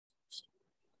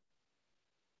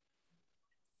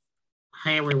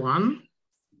Hi, everyone.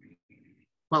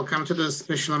 Welcome to the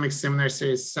Spatial Omics Seminar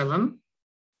Series 7.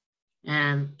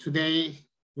 And today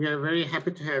we are very happy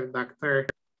to have Dr.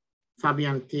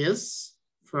 Fabian Theis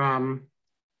from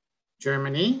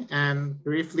Germany. And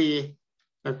briefly,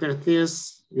 Dr.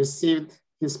 Theis received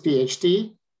his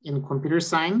PhD in computer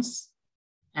science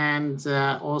and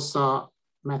also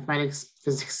mathematics,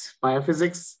 physics,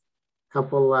 biophysics,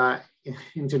 couple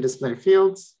interdisciplinary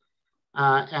fields.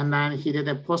 And then he did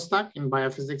a postdoc in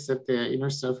biophysics at the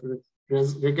University of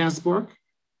Regensburg.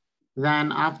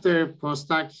 Then after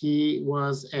postdoc, he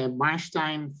was a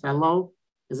Bernstein Fellow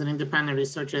as an independent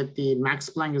researcher at the Max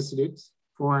Planck Institute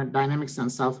for Dynamics and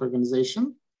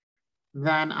Self-Organization.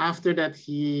 Then after that,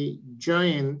 he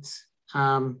joined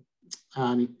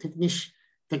Technische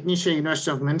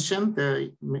University of München,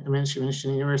 the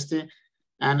München University.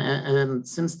 And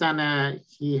since then,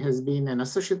 he has been an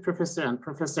associate professor and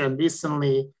professor. And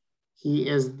recently, he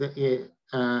is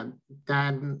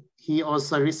he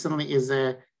also recently is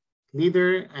a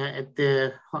leader at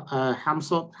the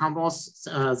Helmholtz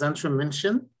Zentrum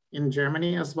München in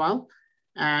Germany as well.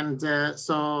 And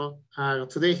so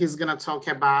today he's going to talk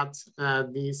about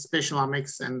the spatial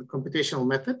omics and computational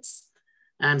methods.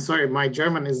 And sorry, my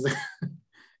German is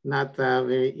not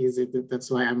very easy. That's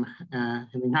why I'm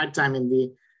having a hard time in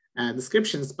the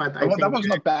descriptions. But I think that was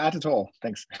not bad at all.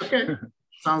 Thanks. Okay,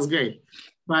 sounds great.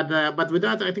 But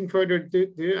without, I think further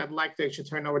ado, I'd like to actually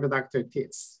turn over to Dr.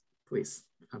 Theis, please.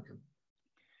 Okay.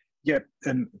 Yeah,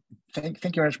 and thank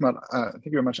you very much. Thank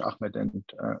you very much, Ahmet and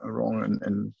Rong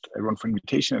and everyone for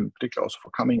invitation, and particularly also for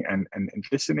coming and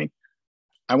listening.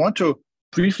 I want to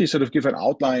briefly sort of give an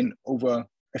outline over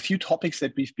a few topics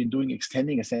that we've been doing,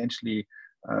 extending essentially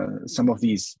some of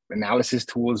these analysis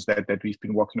tools that we've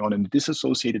been working on in the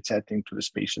disassociated setting to the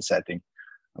spatial setting.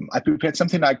 I prepared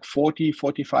something like 40,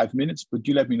 45 minutes, but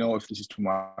do let me know if this is too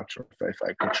much or if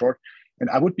I cut short. And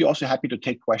I would be also happy to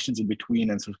take questions in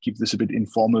between and sort of keep this a bit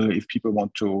informal if people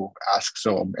want to ask.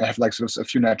 So I have like sort of a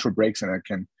few natural breaks and I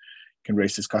can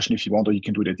raise discussion if you want, or you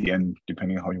can do it at the end,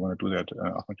 depending on how you want to do that,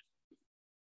 Ahmed.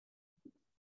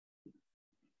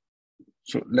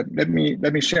 So let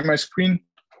me share my screen.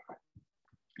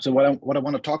 So what I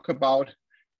want to talk about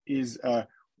is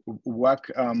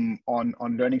work on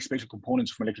learning spatial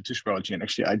components from molecular tissue biology. And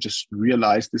actually, I just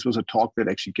realized this was a talk that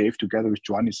I actually gave together with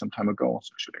Giovanni some time ago.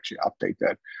 So I should actually update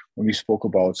that when we spoke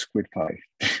about squid pie.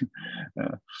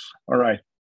 All right.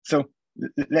 So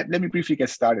let me briefly get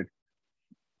started.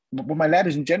 What my lab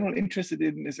is in general interested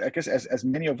in is, I guess, as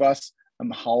many of us,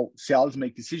 how cells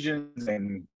make decisions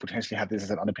and potentially have this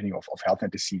as an underpinning of health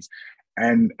and disease.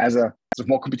 And as a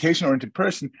more computation-oriented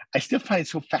person, I still find it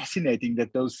so fascinating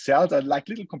that those cells are like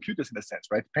little computers in a sense,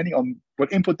 right? Depending on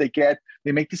what input they get,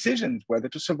 they make decisions, whether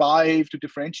to survive, to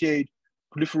differentiate,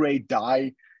 proliferate,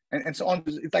 die, and so on.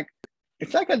 It's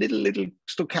like a little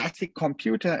stochastic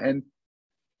computer. And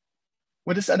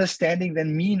what does understanding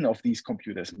then mean of these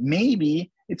computers?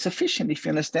 Maybe it's sufficient if you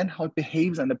understand how it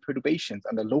behaves under perturbations,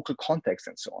 under local context,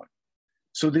 and so on.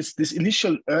 So this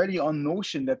initial early on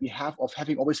notion that we have of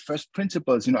having always first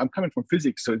principles, I'm coming from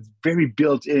physics, so it's very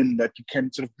built in that you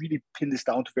can sort of really pin this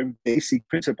down to very basic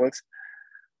principles.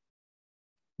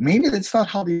 Maybe that's not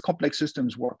how these complex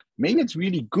systems work. Maybe it's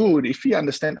really good if we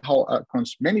understand how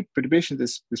across many perturbations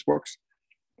this works.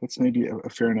 That's maybe a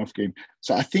fair enough game.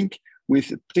 So I think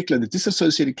with particularly the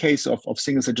disassociated case of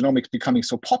single-cell genomics becoming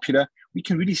so popular, we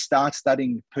can really start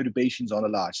studying perturbations on a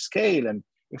large scale. And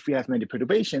if we have many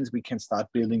perturbations, we can start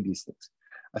building these things.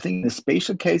 I think the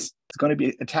spatial case is going to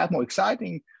be a tad more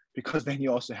exciting because then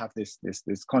you also have this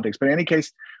context. But in any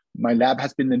case, my lab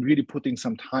has been then really putting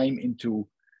some time into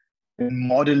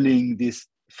modeling this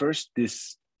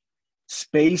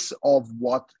space of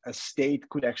what a state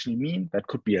could actually mean. That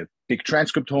could be a big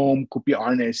transcriptome, could be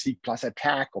RNA-seq plus a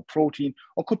tag or protein,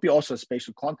 or could be also a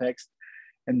spatial context.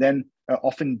 And then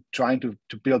often trying to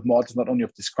build models not only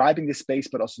of describing the space,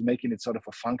 but also making it sort of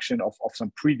a function of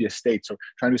some previous state. So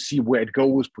trying to see where it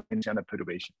goes potentially under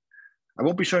perturbation. I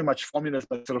won't be showing much formulas,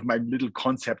 but sort of my little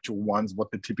conceptual ones, what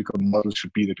the typical model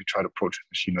should be that we try to approach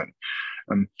with machine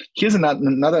learning. Here's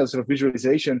another sort of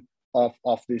visualization of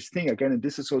this thing, again, in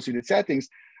disassociated settings.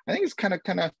 I think it's kind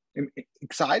of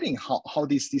exciting how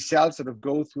these cells sort of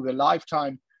go through their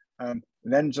lifetime,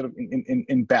 then sort of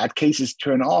in bad cases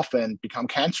turn off and become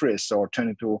cancerous or turn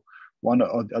into one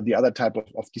or the other type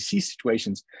of disease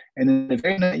situations. And in a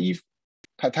very naive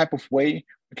type of way,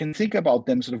 we can think about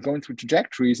them sort of going through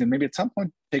trajectories and maybe at some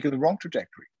point take the wrong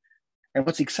trajectory. And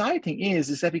what's exciting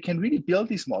is that we can really build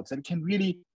these models, that we can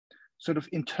really sort of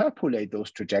interpolate those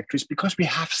trajectories because we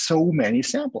have so many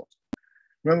samples.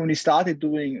 remember when we started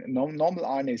doing normal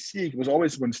RNA-seq, it was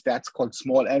always when stats called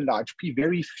small n, large p,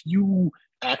 very few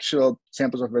actual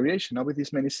samples of variation. Now with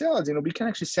these many cells, we can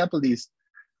actually sample these,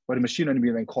 what a machine learning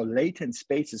we then call latent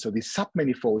spaces, so these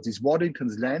submanifolds, these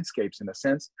Waddington's landscapes in a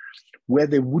sense, where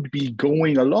they would be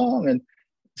going along. And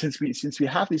since we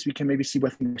have this, we can maybe see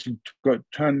whether they actually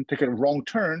take a wrong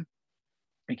turn,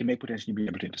 and can potentially be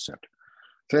able to intercept.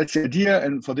 So that's the idea.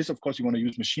 And for this, of course, you want to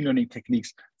use machine learning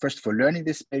techniques first for learning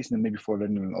this space, and then maybe for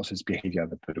learning also its behavior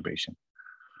and the perturbation.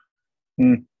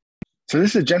 So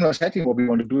this is a general setting, what we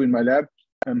want to do in my lab.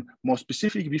 More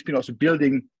specifically, we've been also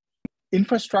building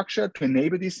infrastructure to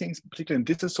enable these things, particularly in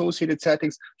disassociated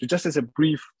settings. So just as a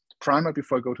brief primer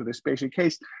before I go to the spatial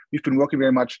case, we've been working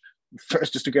very much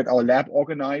first just to get our lab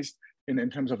organized in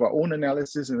terms of our own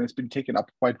analysis, and it's been taken up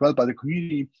quite well by the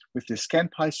community with the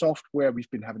ScanPy software. We've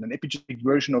been having an epigenetic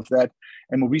version of that,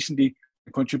 and more recently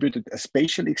contributed a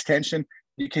spatial extension.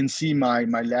 You can see my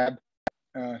lab,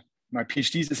 my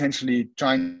PhD is essentially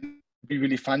trying to be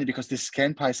really funny because this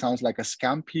ScanPy sounds like a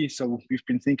Scampi. So we've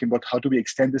been thinking about how do we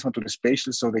extend this one to the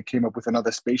spatial. So they came up with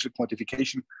another spatial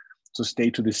quantification. So stay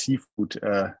to the seafood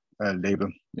label.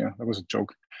 Yeah, that was a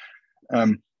joke.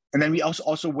 And then we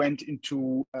also went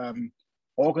into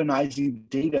organizing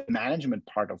data management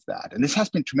part of that. And this has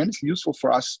been tremendously useful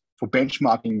for us for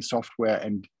benchmarking software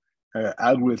and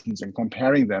algorithms and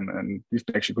comparing them. And we've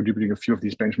been actually contributing a few of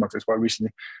these benchmarks as well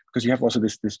recently, because you have also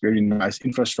this very nice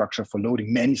infrastructure for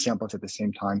loading many samples at the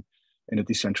same time in a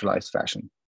decentralized fashion.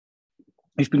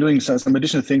 We've been doing some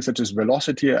additional things such as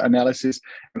velocity analysis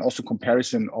and also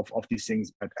comparison of these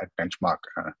things at benchmark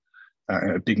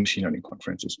big machine learning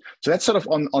conferences. So that's sort of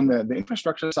on the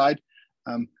infrastructure side.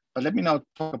 But let me now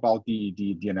talk about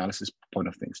the analysis point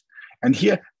of things. And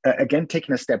here, again,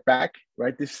 taking a step back,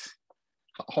 right?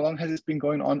 How long has this been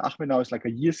going on, Ahmed? Now it's like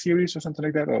a year series or something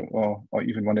like that, or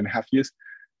even 1.5 years.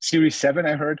 Series 7,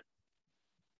 I heard.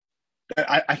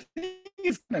 I think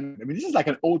this is like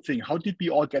an old thing. How did we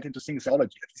all get into single cellology?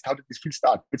 At least how did this field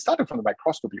start? It started from the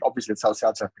microscopy. Obviously, that's how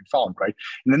cells have been found, right?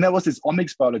 And then there was this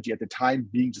omics biology at the time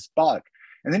being just bulk.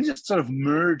 And then it just sort of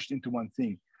merged into one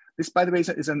thing. This, by the way,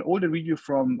 is an older review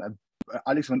from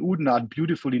Alex van Oudenaarde,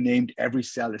 beautifully named "Every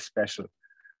Cell is Special."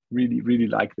 Really, really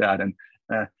like that. And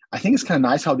I think it's kind of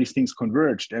nice how these things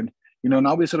converged. And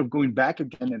now we're sort of going back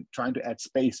again and trying to add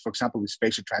space, for example, with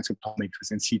spatial transcriptomics,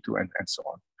 with in situ, and so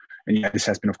on. And yeah, this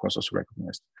has been, of course, also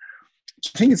recognized.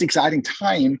 So I think it's an exciting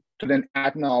time to then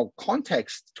add now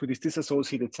context to these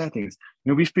disassociated settings.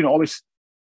 We've been always,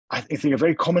 I think, a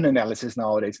very common analysis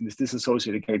nowadays in this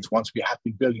disassociated case, once we have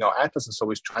been building our atlas and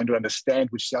so is trying to understand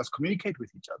which cells communicate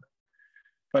with each other.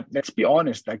 But let's be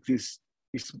honest, like these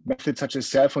methods such as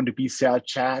cell phone to B cell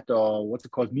chat, or what's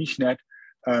it called, NicheNet,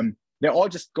 they all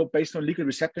just go based on ligand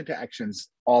receptor interactions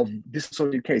of this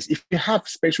associated case. If you have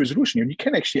spatial resolution, you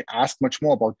can actually ask much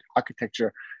more about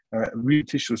architecture, real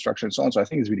tissue structure, and so on. So I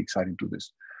think it's really exciting to do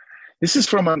this. This is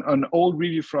from an old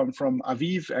review from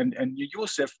Aviv and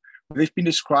Yosef. They've been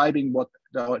describing what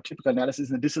the typical analysis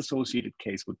in a disassociated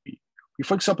case would be. We,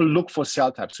 for example, look for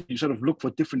cell types. So you sort of look for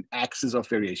different axes of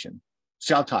variation.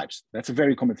 Cell types, that's a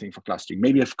very common thing for clustering.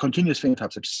 Maybe a continuous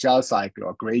phenotype such as cell cycle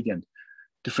or gradient,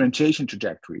 differentiation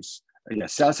trajectories.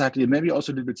 Cell cycle, maybe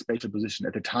also a little bit spatial position.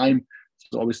 At the time,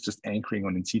 it's always just anchoring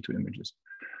on in situ images.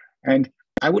 And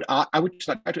I would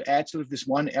try to add sort of this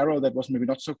one arrow that was maybe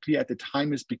not so clear at the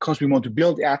time, is because we want to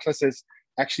build atlases.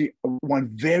 Actually, one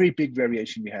very big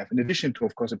variation we have, in addition to,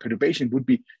 of course, a perturbation, would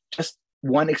be just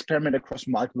one experiment across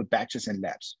multiple batches and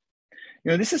labs.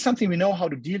 This is something we know how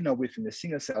to deal now with in the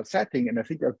single cell setting. And I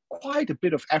think quite a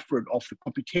bit of effort of the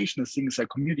computational single cell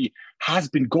community has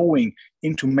been going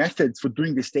into methods for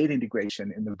doing this data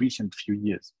integration in the recent few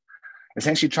years.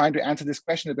 Essentially trying to answer this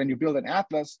question that when you build an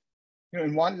atlas,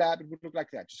 in one lab, it would look like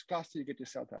that. Just cluster, you get your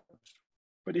cell type.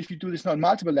 But if you do this now in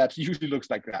multiple labs, it usually looks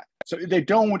like that. So they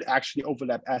don't actually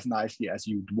overlap as nicely as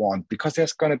you'd want, because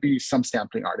there's going to be some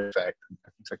sampling artifact and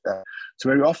things like that. So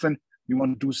very often, we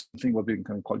want to do something what we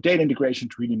can call data integration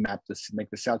to really map this, make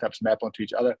the cell types map onto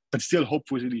each other, but still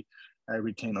hopefully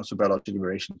retain also biological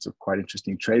variation. It's a quite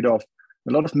interesting trade-off.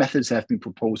 A lot of methods have been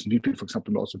proposed, and people, for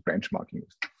example, also benchmarking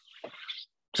this.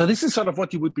 So this is sort of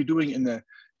what you would be doing in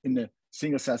the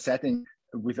single cell setting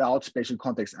without spatial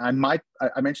context. I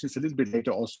mentioned this a little bit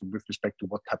later also with respect to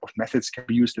what type of methods can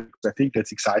be used, because I think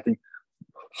that's exciting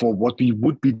for what we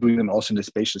would be doing and also in the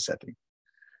spatial setting.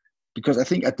 Because I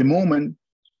think at the moment,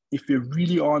 if we're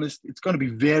really honest, it's going to be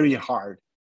very hard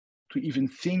to even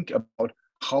think about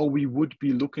how we would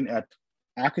be looking at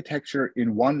architecture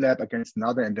in one lab against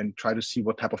another and then try to see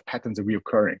what type of patterns are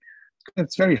reoccurring.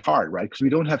 It's very hard, right? Because we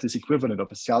don't have this equivalent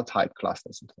of a cell type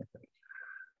cluster, something like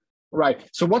that. Right.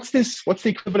 So what's this? What's the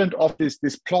equivalent of this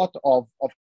plot of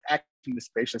action in the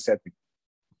spatial setting?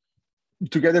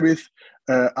 Together with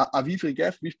Aviv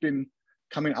Regev, we've been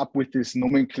coming up with this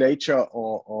nomenclature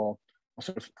or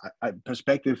sort of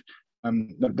perspective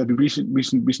that we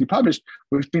recently published.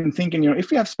 We've been thinking,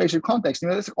 if we have spatial context,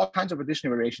 there's all kinds of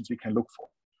additional variations we can look for.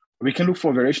 We can look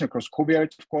for variation across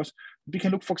covariates, of course. We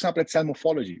can look, for example, at cell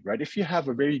morphology, right? If you have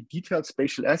a very detailed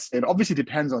spatial essay, it obviously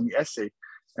depends on the essay.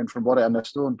 And from what I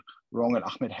understood, Rong and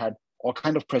Ahmet had all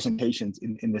kinds of presentations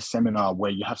in this seminar where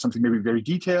you have something maybe very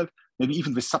detailed, maybe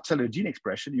even with subcellular gene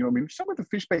expression. Maybe some of the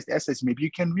fish-based assays, maybe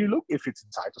you can really look if it's in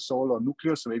cytosol or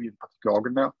nucleus, or maybe in particular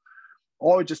organelle,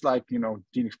 or just like,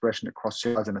 gene expression across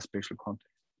cells in a spatial context.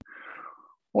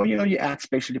 Or, you add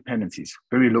spatial dependencies,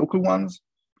 very local ones,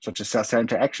 such as cell-cell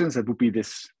interactions. That would be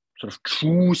this sort of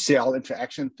true cell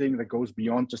interaction thing that goes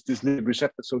beyond just these little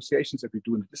receptor associations that we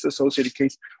do in this associated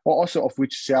case, or also of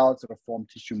which cells sort of form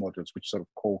tissue modules, which sort of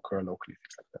co-occur locally,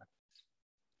 things like that.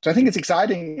 So I think it's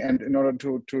exciting, and in order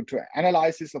to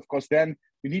analyze this, of course, then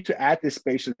you need to add this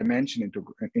spatial dimension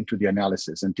into the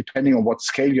analysis. And depending on what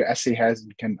scale your essay has,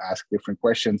 you can ask different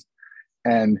questions.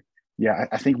 And yeah,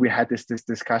 I think we had this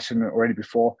discussion already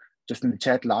before, just in the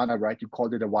chat, Lana, right? You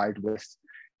called it a Wild West.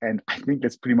 And I think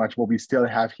that's pretty much what we still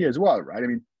have here as well, right? I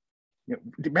mean,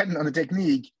 depending on the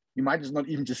technique, you might just not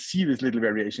even just see this little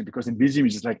variation, because in Visium, you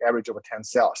just like average over 10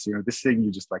 cells. This thing you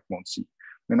just like won't see.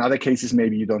 In other cases,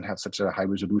 maybe you don't have such a high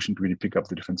resolution to really pick up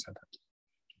the different cell types.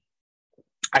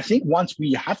 I think once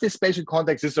we have this spatial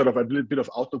context, this sort of a little bit of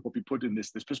outlook what we put in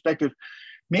this perspective,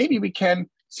 maybe we can,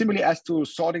 similarly as to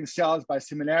sorting cells by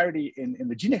similarity in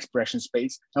the gene expression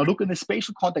space, now look in the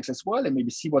spatial context as well and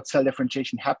maybe see what cell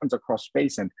differentiation happens across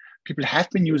space. And people have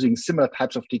been using similar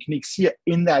types of techniques here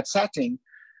in that setting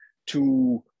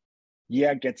to,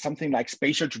 get something like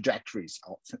spatial trajectories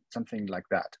or something like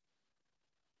that.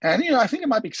 And, I think it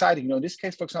might be exciting. In this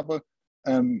case, for example,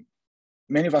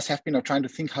 many of us have been trying to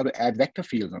think how to add vector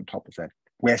fields on top of that,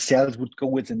 where cells would go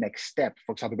with the next step,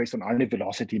 for example, based on RNA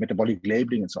velocity, metabolic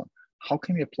labeling, and so on. How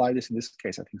can we apply this in this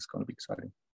case? I think it's going to be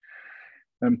exciting.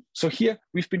 So here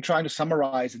we've been trying to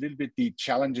summarize a little bit the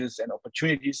challenges and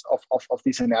opportunities of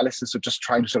this analysis. So just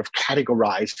trying to sort of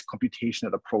categorize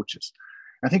computational approaches.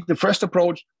 I think the first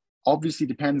approach obviously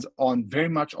depends very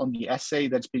much on the assay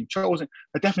that's being chosen,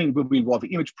 but definitely will be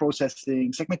involving image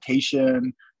processing,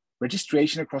 segmentation,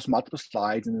 registration across multiple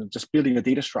slides, and just building a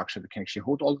data structure that can actually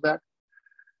hold all of that.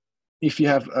 If you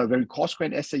have a very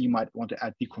coarse-grained assay, you might want to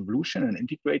add deconvolution and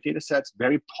integrate data sets.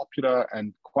 Very popular,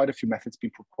 and quite a few methods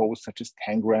being proposed, such as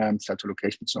tangram, cell to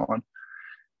location, and so on.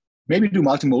 Maybe do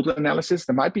multimodal analysis.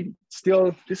 There might be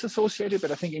still disassociated,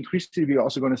 but I think increasingly we're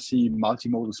also going to see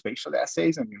multimodal spatial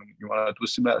assays, and you want to do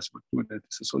similar as we do in the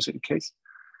disassociated case.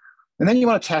 And then you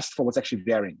want to test for what's actually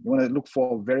varying. You want to look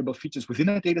for variable features within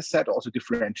a data set, also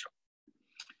differential.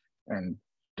 And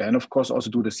then, of course, also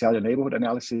do the cellular neighborhood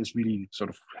analysis, really sort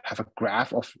of have a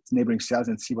graph of neighboring cells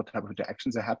and see what type of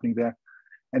interactions are happening there.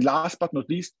 And last but not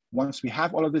least, once we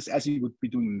have all of this, as you would be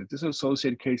doing in the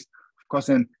disassociated case, of course,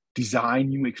 then design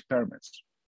new experiments.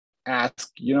 Ask,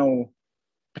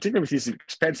 particularly with these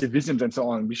expensive Visiums and so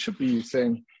on, we should be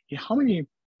saying, how many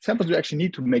samples do you actually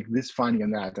need to make this finding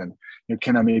and that? And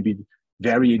can I maybe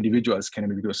vary individuals? Can I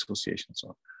maybe do association and so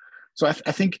on? So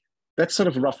I think that's sort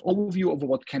of a rough overview of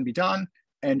what can be done.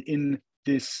 And in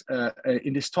this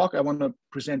talk, I want to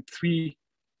present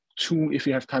two, if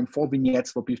you have time, 4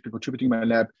 vignettes what we've been contributing in my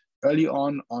lab early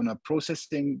on a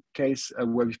processing case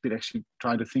where we've been actually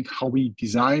trying to think how we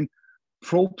design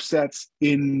probe sets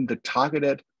in the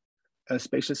targeted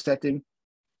spatial setting.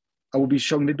 I will be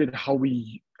showing a little bit how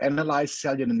we analyze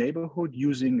cellular neighborhood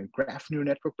using a graph neural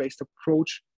network-based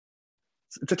approach.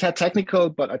 It's a tad technical,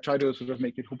 but I try to sort of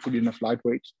make it hopefully enough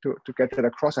lightweight to get that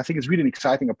across. I think it's really an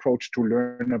exciting approach to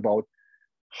learn about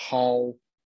how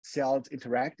cells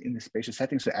interact in the spatial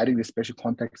setting, so adding the spatial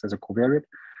context as a covariate.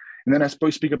 And then I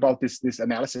suppose speak about this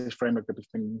analysis framework that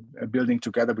we've been building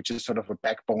together, which is sort of a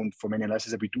backbone for many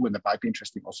analyses that we do, and that might be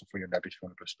interesting also for your lab if you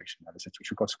want to do spatial analysis, which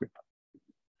we got script.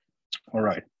 All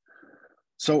right.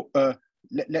 So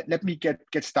let me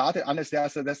get started, unless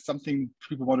there's something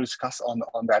people want to discuss on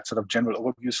that sort of general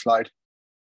overview slide.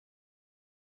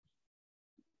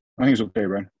 I think it's okay,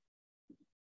 right?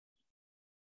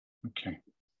 Okay.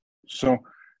 So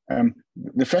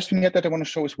the first vignette that I want to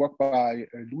show is work by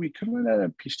Louis Kümmel, a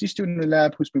PhD student in the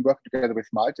lab, who's been working together with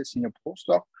Malte, senior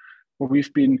postdoc, where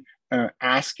we've been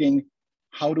asking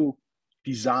how to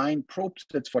design probe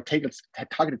sets for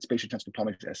targeted spatial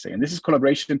transcriptomics assay. And this is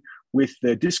collaboration with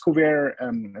the Discover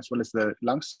as well as the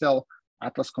Lung Cell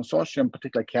Atlas Consortium,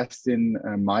 particularly Kerstin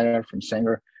Meyer from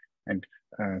Sanger. And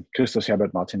Christos,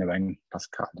 Herbert, Martin, Weng,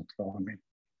 Pascal, and Florian.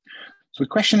 So the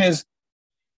question is,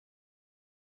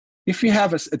 if we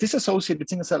have a dissociated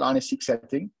single-cell RNA-seq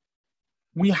setting,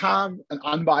 we have an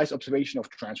unbiased observation of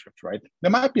transcripts, right?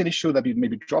 There might be an issue that we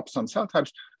maybe drop some cell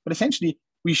types, but essentially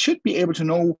we should be able to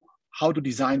know how to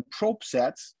design probe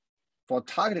sets for a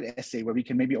targeted assay where we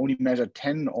can maybe only measure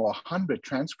 10 or 100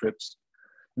 transcripts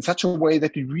in such a way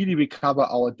that we really recover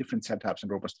our different cell types in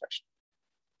robust fashion.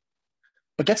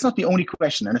 But that's not the only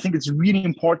question. And I think it's really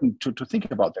important to think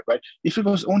about that, right? If it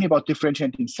was only about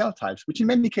differentiating cell types, which in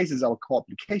many cases is our core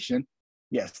application,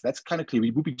 yes, that's kind of clear.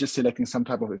 We would be just selecting some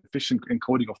type of efficient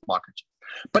encoding of marker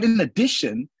genes. But in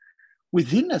addition,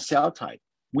 within a cell type,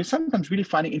 we're sometimes really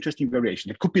finding interesting variation.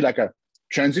 It could be like a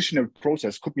transitional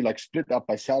process, could be like split up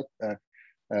by cell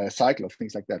cycle of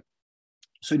things like that.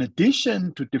 So in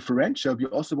addition to differential, we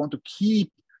also want to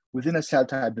keep within a cell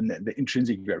type the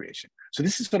intrinsic variation. So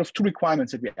this is sort of two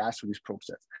requirements that we ask for these probe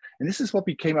sets. And this is what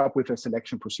we came up with a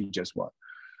selection procedure as well.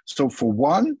 So for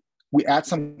one, we add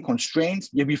some constraints.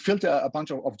 Yeah, we filter a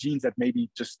bunch of genes that maybe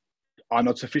just are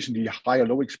not sufficiently high or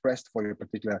low expressed for your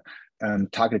particular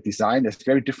target design. There's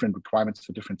very different requirements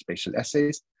for different spatial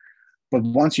assays. But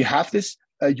once you have this,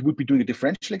 you would be doing a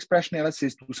differential expression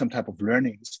analysis, do some type of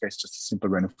learning. In this case, just a simple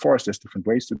random forest. There's different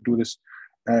ways to do this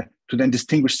to then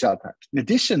distinguish cell types. In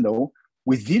addition, though,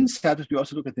 within cell types, we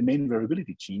also look at the main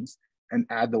variability genes and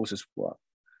add those as well.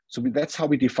 So that's how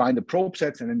we define the probe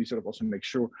sets, and then we sort of also make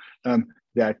sure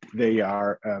that they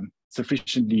are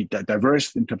sufficiently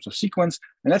diverse in terms of sequence.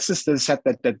 And that's just the set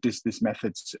that this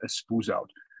method spews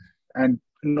out. And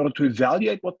in order to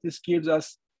evaluate what this gives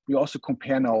us, we also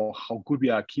compare now how good we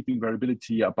are keeping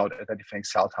variability about identifying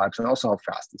cell types and also how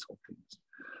fast this whole thing is.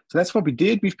 So that's what we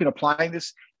did. We've been applying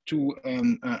this to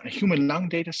a human lung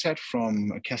data set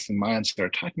from Kerstin Meyer and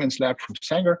Sarah Teichmann's lab from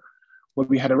Sanger, where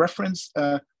we had a reference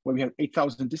where we had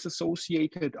 8,000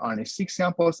 dissociated RNA-seq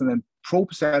samples and then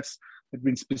probe sets that have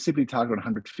been specifically targeted on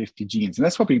 150 genes. And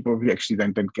that's what we actually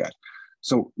then get.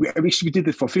 So we did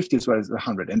it for 50 as well as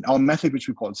 100. And our method, which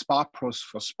we call SPA-PROS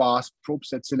for sparse probe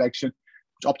set selection,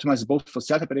 which optimizes both for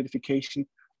cell type identification,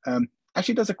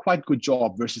 actually does a quite good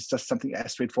job versus just something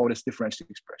as straightforward as differential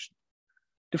expression.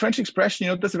 Differential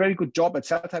expression, does a very good job at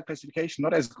cell type classification,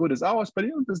 not as good as ours, but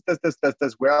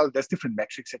does well. There's different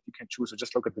metrics that you can choose. So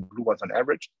just look at the blue ones on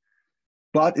average,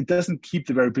 but it doesn't keep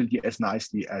the variability as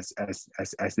nicely as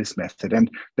this method.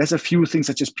 And there's a few things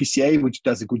such as PCA, which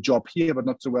does a good job here, but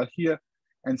not so well here,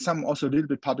 and some also a little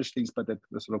bit published things, but that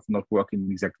sort of not work in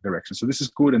the exact direction. So this is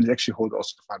good, and it actually holds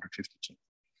also 550 genes.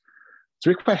 So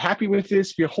we're quite happy with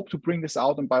this. We hope to bring this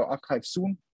out on bioRxiv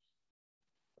soon.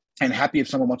 And happy if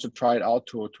someone wants to try it out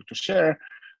to share.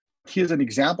 Here's an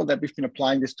example that we've been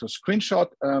applying this to a screenshot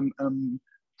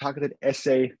targeted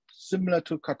assay similar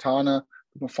to Katana,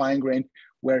 fine grained,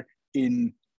 where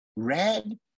in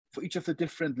red for each of the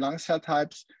different lung cell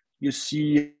types, you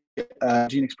see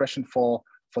gene expression for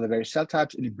the various cell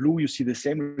types. In blue, you see the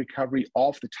same recovery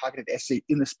of the targeted assay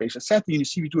in the spatial setting. And you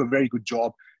see we do a very good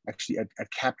job actually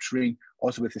at capturing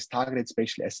also with this targeted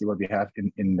spatial assay what we have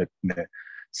in the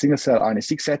single cell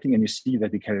RNA-seq setting, and you see that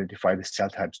we can identify the cell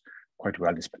types quite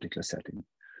well in this particular setting.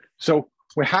 So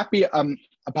we're happy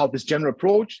about this general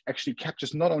approach. Actually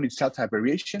captures not only cell type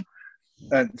variation,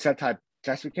 cell type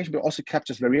classification, but also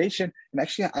captures variation. And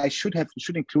actually I should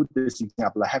include this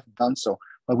example. I haven't done so,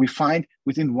 but we find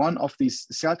within one of these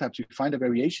cell types, we find a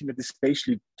variation that is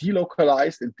spatially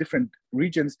delocalized in different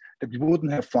regions that we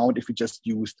wouldn't have found if we just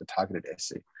used the targeted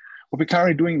assay. What we're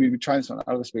currently doing, we're trying this on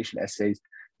other spatial assays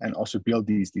and also build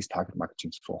these target marker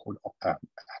genes for whole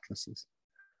atlases.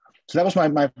 So that was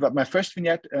my first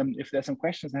vignette. If there's some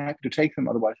questions, I'm happy to take them.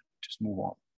 Otherwise, just move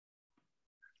on.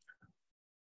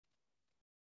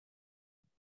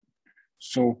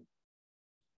 So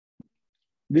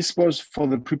this was for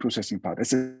the pre-processing part.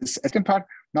 As a second part,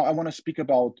 now I want to speak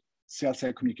about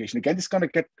cell-cell communication. Again, it's going to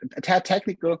get a tad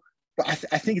technical, but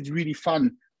I think it's really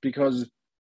fun because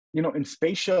in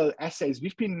spatial assays,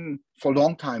 we've been for a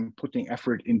long time putting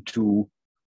effort into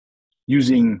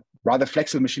using rather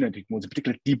flexible machine learning techniques,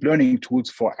 particularly deep learning tools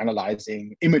for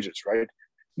analyzing images, right?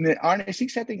 In the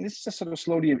RNA-seq setting, this is just sort of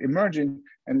slowly emerging,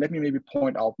 and let me maybe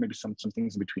point out maybe some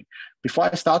things in between. Before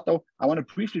I start, though, I want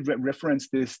to briefly reference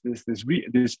this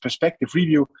perspective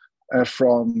review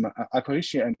from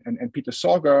Alcorici and Peter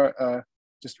Sorger,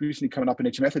 just recently coming up in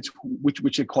Nature Methods,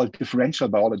 which are called differential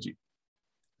biology,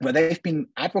 where they've been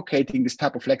advocating this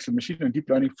type of flexible machine learning, deep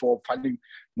learning for finding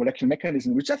molecular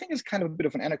mechanisms, which I think is kind of a bit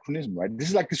of an anachronism, right? This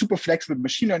is like the super flexible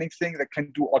machine learning thing that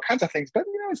can do all kinds of things, but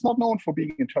it's not known for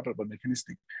being interpretable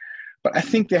mechanistic. But I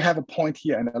think they have a point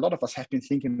here, and a lot of us have been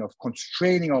thinking of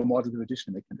constraining our models with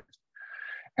additional mechanisms.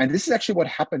 And this is actually what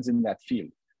happens in that field.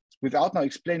 Without now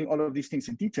explaining all of these things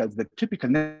in detail, the typical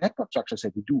network structures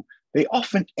that we do, they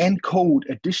often encode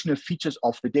additional features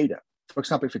of the data. For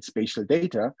example, if it's spatial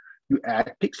data, you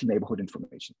add pixel neighborhood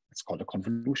information. It's called a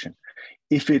convolution.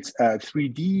 If it's a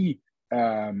 3D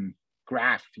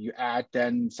graph, you add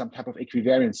then some type of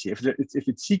equivariancy. If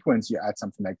it's sequence, you add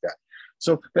something like that.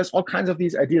 So there's all kinds of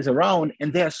these ideas around,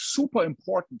 and they're super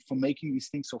important for making these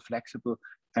things so flexible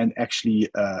and actually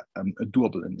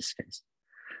doable in this case.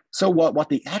 So what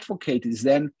they advocate is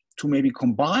then to maybe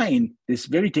combine this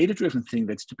very data-driven thing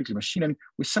that's typically machine learning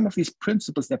with some of these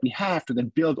principles that we have to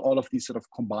then build all of these sort of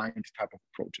combined type of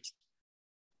approaches.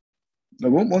 I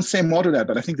won't say more to that,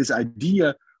 but I think this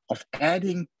idea of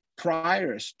adding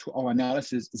priors to our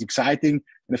analysis is exciting,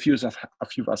 and a few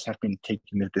of us have been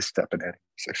taking this step and adding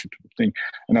this actually to the thing.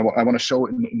 And I want to show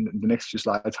in the next few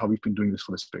slides how we've been doing this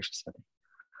for the spatial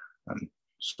setting.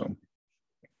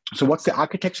 So what's the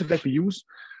architecture that we use?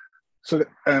 So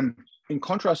in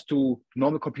contrast to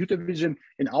normal computer vision,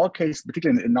 in our case,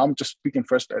 particularly, and now I'm just speaking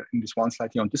first in this one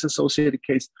slide here on disassociated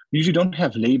case, we usually don't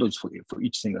have labels for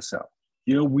each single cell.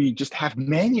 You know, we just have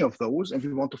many of those, and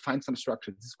we want to find some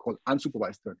structure. This is called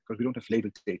unsupervised learning because we don't have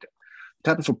labeled data.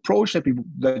 The type of approach that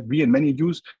we and many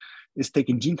use is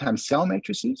taking gene time cell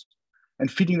matrices and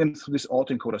feeding them through this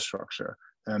autoencoder structure,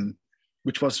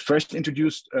 which was first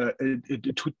introduced to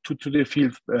the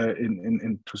field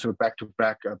to sort of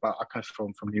back-to-back by archive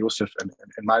from Josef and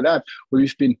my lab, where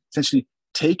we've been essentially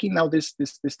taking now this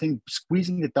thing,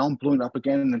 squeezing it down, blowing it up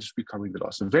again, and just recovering the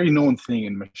loss. A very known thing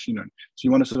in machine learning. So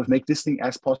you want to sort of make this thing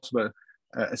as possible,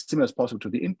 as similar as possible to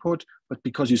the input, but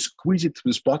because you squeeze it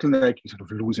through this bottleneck, you sort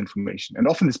of lose information. And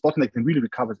often this bottleneck then really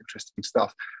recovers interesting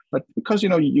stuff. But because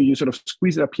you sort of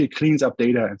squeeze it up here, cleans up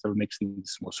data, and sort of makes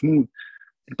things more smooth.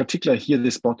 In particular, here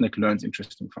this bottleneck learns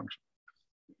interesting function.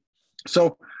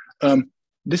 So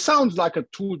this sounds like a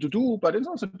tool to do, but it's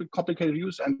also a bit complicated to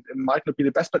use and it might not be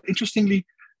the best. But interestingly,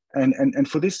 and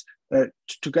for this,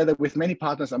 together with many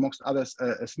partners, amongst others,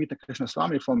 Smita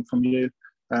Krishnaswamy from Yale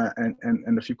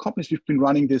and a few companies, we've been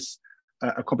running this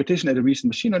a competition at a recent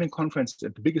machine learning conference.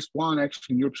 The biggest one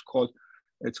actually in Europe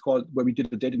is called where we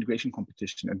did a data integration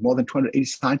competition, and more than 280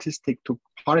 scientists took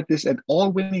part in this, and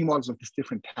all winning models of these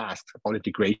different tasks about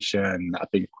integration,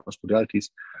 mapping across modalities,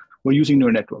 were using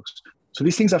neural networks. So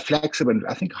these things are flexible and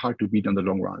I think hard to beat on the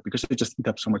long run because they just eat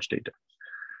up so much data.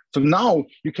 So now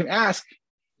you can ask,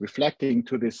 reflecting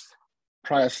to this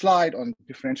prior slide on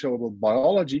differentiable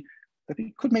biology, that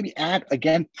we could maybe add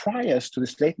again priors to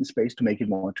this latent space to make it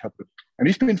more interpretable. And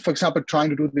we've been, for example, trying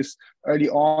to do this early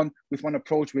on with one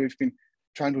approach where we've been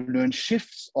trying to learn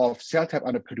shifts of cell type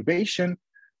under perturbation.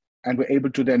 And we're able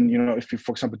to then, if we,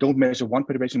 for example, don't measure one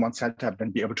perturbation, one cell type,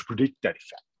 then be able to predict that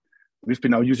effect. We've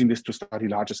been now using this to study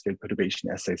larger scale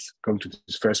perturbation assays. Going to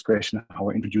this first question,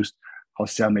 how I introduced how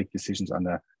cell make decisions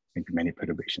under many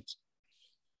perturbations.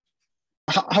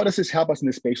 How does this help us in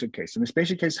the spatial case? In the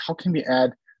spatial case, how can we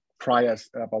add priors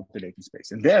about the latent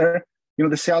space? And there,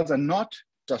 the cells are not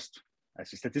just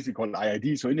as a statistic called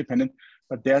IID, so independent,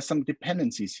 but there are some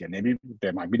dependencies here. Maybe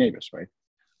there might be neighbors, right?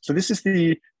 So this is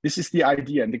the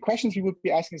idea. And the questions we would be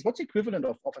asking is, what's the equivalent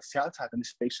of a cell type in the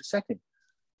spatial setting?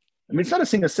 I mean, it's not a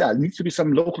single cell. It needs to be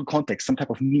some local context, some type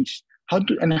of niche.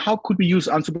 How could we use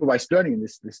unsupervised learning in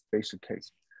this spatial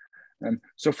case?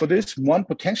 So for this, one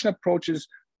potential approach is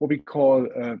what we call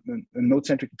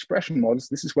node-centric expression models.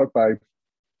 This is work by,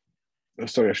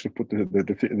 sorry, I should put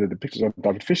the pictures of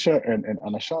David Fischer and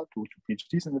Anna Shah, two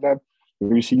PhDs in the lab.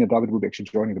 Very senior. David will be actually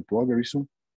joining the board very soon,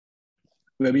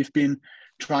 where we've been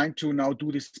trying to now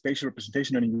do this spatial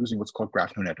representation learning using what's called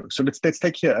graph neural networks. So let's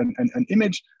take here an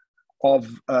image of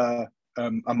a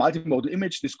multimodal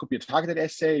image. This could be a targeted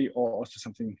assay or also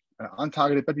something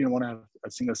untargeted, but you don't want to have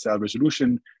a single cell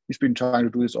resolution. We've been trying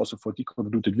to do this also for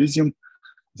deconvoluted Visium,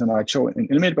 as I might show in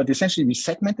a minute, but essentially we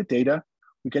segment the data,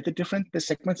 we get the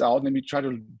segments out, and then we try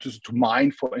to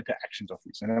mine for interactions of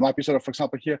these. And there might be sort of, for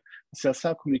example, here,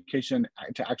 cell-cell communication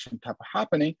interaction type of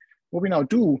happening. What we now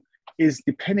do is,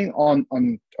 depending on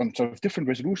sort of different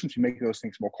resolutions, we make those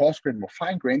things more coarse-grained, more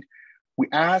fine-grained.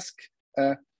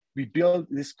 We build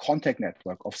this contact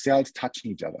network of cells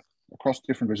touching each other across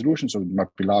different resolutions, so it might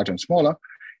be larger and smaller.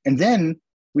 And then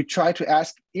we try to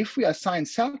ask, if we assign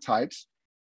cell types,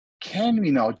 can we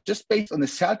now, just based on the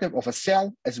cell type of a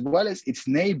cell, as well as its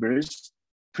neighbors,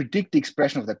 predict the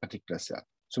expression of that particular cell?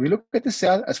 So we look at the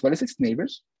cell as well as its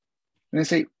neighbors, and then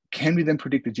say, can we then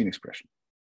predict the gene expression?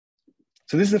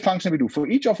 So this is the function we do. For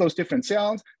each of those different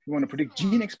cells, we want to predict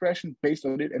gene expression based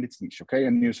on it and its niche, okay?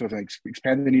 And you sort of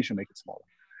expand the niche and make it smaller.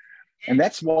 And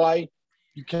that's why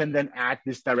you can then add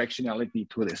this directionality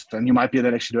to this. And you might be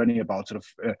then actually learning about sort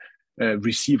of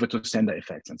receiver to sender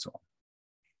effects and so on.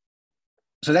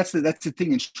 So that's the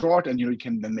thing in short. And you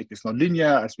can then make this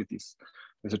nonlinear as with this.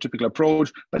 There's a typical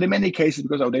approach, but in many cases,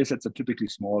 because our data sets are typically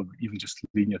small, even just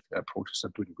linear approaches are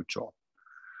doing a good job.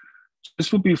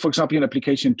 This would be, for example, an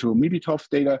application to Mibitov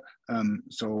data.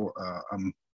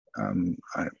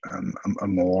 A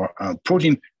more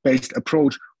protein-based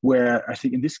approach, where I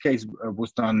think in this case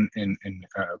was done in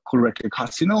colorectal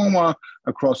carcinoma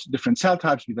across different cell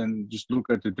types. We then just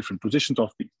look at the different positions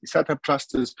of the cell type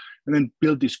clusters and then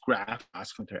build this graph,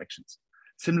 ask for interactions.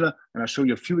 Similar, and I'll show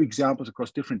you a few examples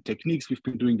across different techniques. We've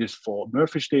been doing this for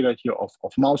Murphy's data here of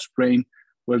mouse brain,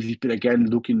 where we've been again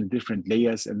looking at different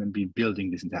layers and then been building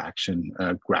this interaction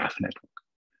graph network.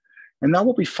 And now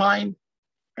what we find,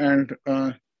 and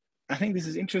I think this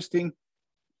is interesting,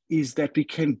 is that we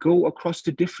can go across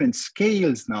the different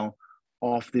scales now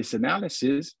of this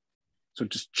analysis. So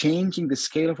just changing the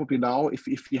scale of what we allow.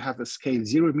 If you have a scale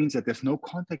 0, it means that there's no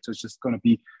context. So it's just going to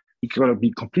be, you're going to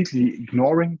be completely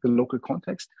ignoring the local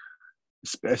context.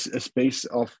 A space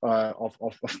of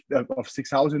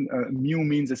 6,000 mu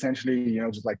means essentially,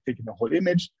 just like taking the whole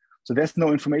image. So there's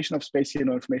no information of space here,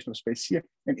 no information of space here.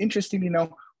 And interestingly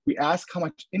now, we ask how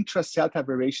much intra-cell type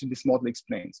variation this model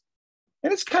explains.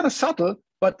 And it's kind of subtle,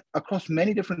 but across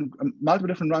many different, multiple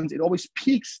different runs, it always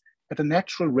peaks at a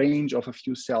natural range of a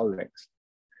few cell lengths.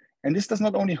 And this does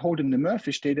not only hold in the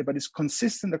Murphy's data, but it's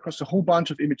consistent across a whole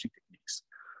bunch of imaging techniques,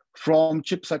 from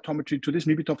chip cytometry to this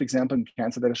Mibitov example in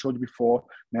cancer that I showed you before,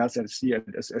 as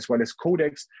well as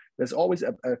Codex. There's always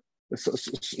a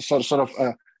sort of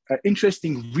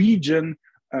interesting region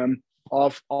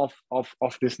of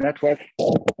this network.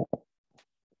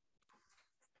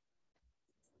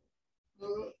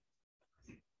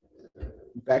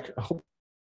 Back.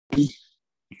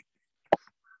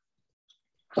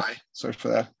 Hi, sorry for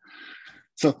that.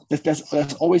 So there's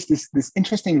always this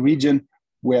interesting region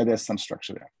where there's some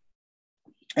structure there.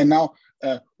 And now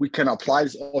we can apply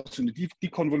this also in the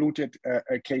deconvoluted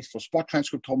case for spot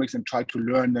transcriptomics and try to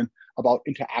learn then about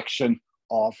interaction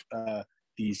of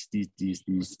these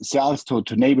cells to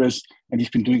neighbors. And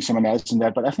we've been doing some analysis on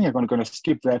that, but I think I'm going to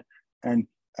skip that and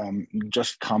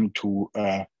just come to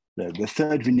the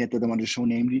third vignette that I want to show,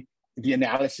 namely the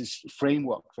analysis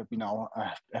framework that we now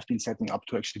have been setting up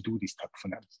to actually do these type of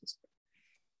analysis.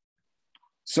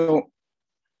 So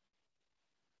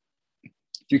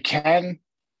you can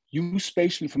use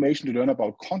spatial information to learn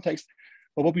about context,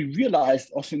 but what we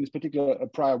realized also in this particular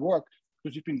prior work,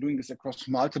 because we've been doing this across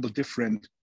multiple different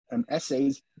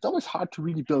essays, it's always hard to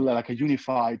really build like a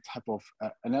unified type of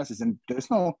analysis. And there's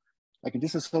no, like in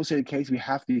this associated case, we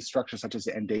have these structures such as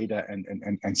the NData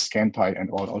and ScanPy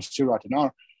and all CIRAT and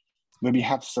R, where we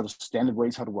have sort of standard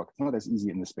ways how to work. It's not as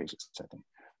easy in the spatial setting.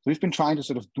 So we've been trying to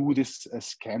sort of do this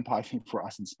ScanPy thing for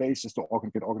us in space, just to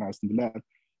get organized in the lab.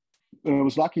 I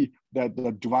was lucky that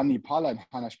Giovanni Palla and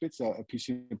Hanna Spitzer, a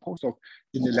PhD postdoc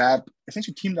in the lab,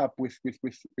 essentially teamed up with the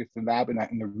lab in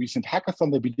a recent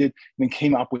hackathon that we did, and then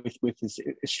came up with this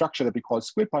structure that we call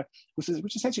SquidPy,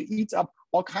 which essentially eats up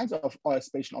all kinds of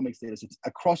spatial omics data sets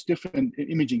across different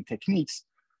imaging techniques,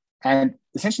 and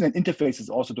essentially then interfaces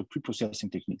also to pre-processing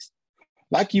techniques.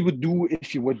 Like you would do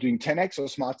if you were doing 10x or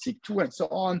SmartSeq2 and so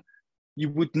on. You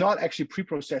would not actually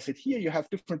pre-process it here. You have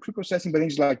different pre-processing, but then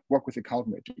you like work with the count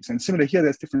matrix. And similar here,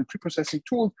 there's different pre-processing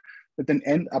tools that then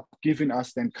end up giving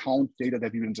us then count data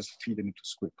that we will just feed them into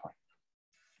SquidPy.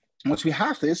 Once we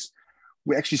have this,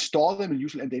 we actually store them in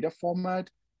usual NData format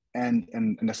and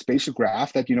a spatial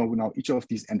graph that, now each of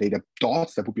these NData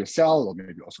dots, that would be a cell or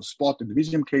maybe also spot. In the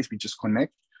Visium case, we just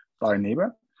connect to our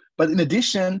neighbor. But in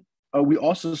addition, we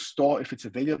also store, if it's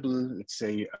available, let's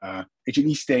say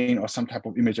H&E stain or some type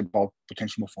of image about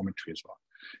potential morphometry as well.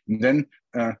 And then,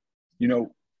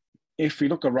 if we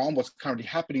look around what's currently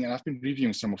happening, and I've been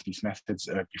reviewing some of these methods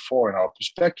before in our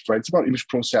perspective, right? It's about image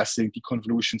processing,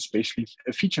 deconvolution, spatial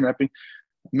feature mapping.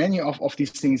 Many of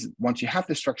these things, once you have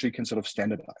the structure, you can sort of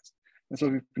standardize. That's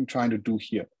what we've been trying to do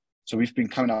here. So we've been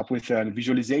coming up with a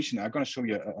visualization. I'm going to show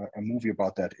you a movie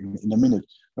about that in a minute,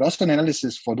 but also an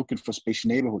analysis for looking for spatial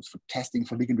neighborhoods, for testing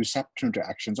for ligand receptor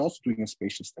interactions, also doing a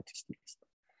spatial statistics.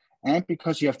 And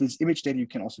because you have this image data, you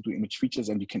can also do image features,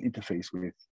 and you can interface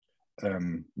with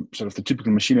sort of the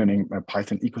typical machine learning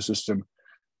Python ecosystem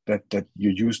that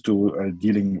you're used to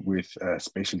dealing with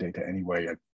spatial data anyway,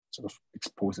 and sort of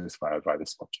expose this via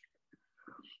this object.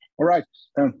 All right.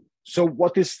 So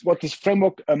what this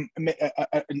framework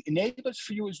enables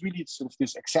for you is really sort of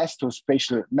this access to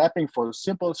spatial mapping for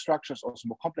simple structures, also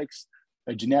more complex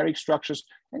generic structures.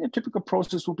 And your typical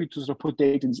process would be to sort of put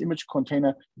data in this image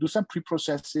container, do some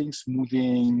pre-processing,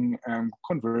 smoothing,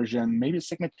 conversion, maybe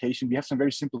segmentation. We have some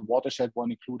very simple watershed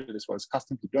one included, as well as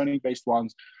custom deep learning-based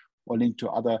ones, or linked to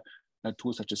other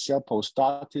tools such as CellPost,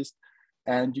 Statist.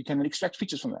 And you can extract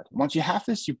features from that. Once you have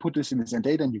this, you put this in this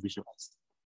data and you visualize.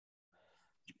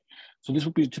 So this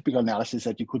would be the typical analysis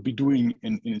that you could be doing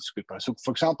in SquidParse. So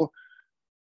for example,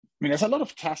 I mean, there's a lot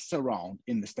of tests around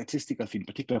in the statistical field, in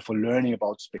particular for learning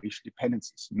about spatial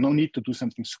dependencies. No need to do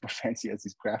something super fancy as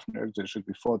these graph nerds that I showed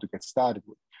before to get started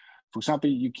with. For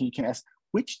example, you can ask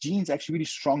which genes actually really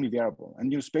strongly variable,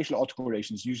 and your spatial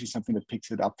autocorrelation is usually something that picks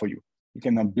it up for you. You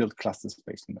can then build clusters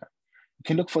based on that. You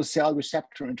can look for cell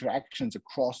receptor interactions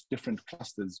across different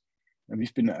clusters. And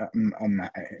we've been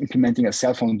implementing a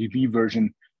cell phone DB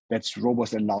version that's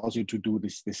robust and allows you to do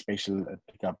this spatial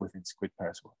pickup within SquidParse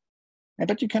as well.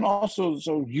 But you can also,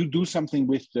 you do something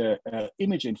with the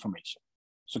image information.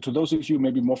 So to those of you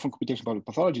maybe more from computational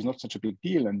pathology, is not such a big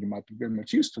deal, and you might be very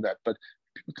much used to that. But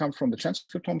people come from the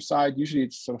transcriptome side. Usually,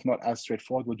 it's sort of not as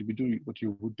straightforward what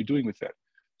you would be doing with that.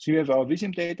 So you have our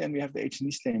Visium data, and we have the H&E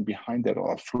stain behind that,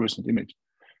 or fluorescent image.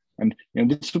 And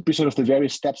this would be sort of the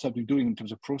various steps that we're doing in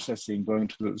terms of processing, going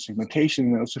to the segmentation,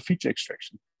 and also feature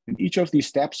extraction. In each of these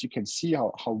steps, you can see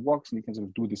how it works, and you can sort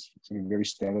of do this in a very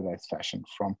standardized fashion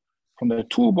from the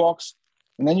toolbox.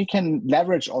 And then you can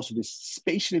leverage also this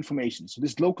spatial information. So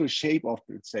this local shape of,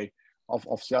 let's say,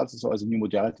 of cells is always a new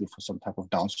modality for some type of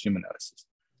downstream analysis.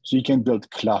 So you can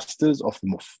build clusters of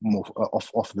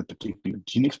the particular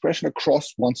gene expression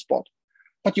across one spot.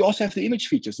 But you also have the image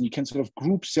features, and you can sort of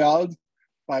group cells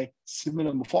by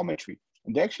similar morphometry.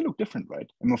 And they actually look different, right?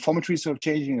 And morphometry is sort of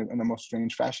changing in a more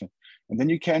strange fashion. And then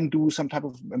you can do some type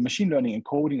of machine learning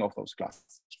encoding of those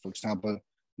clusters. For example,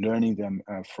 learning them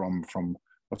from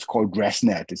what's called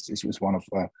GrassNet is one of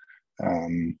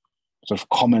sort of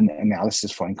common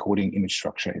analysis for encoding image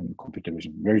structure in computer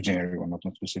vision. Very generic one, not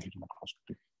specific to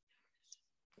microscopy.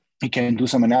 You can do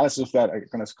some analysis of that. I'm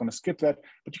gonna skip that,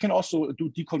 but you can also do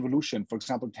deconvolution. For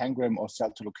example, tangram or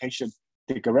cell to location.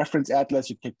 Take a reference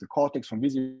atlas, you take the cortex from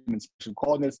Visium and spatial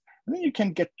coordinates, and then you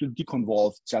can get to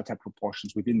deconvolve cell type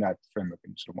proportions within that framework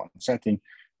in sort of one setting,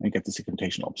 and get the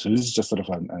segmentation up. So this is just sort of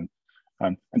an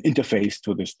interface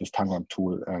to this tangram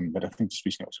tool that I think just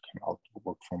recently also came out to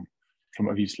work from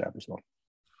Avi's lab as well.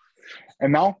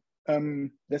 And now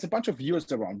there's a bunch of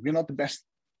viewers around. We're not the best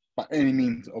by any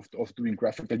means of doing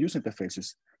graphical user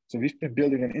interfaces. So we've been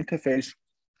building an interface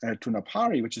to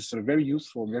Napari, which is sort of very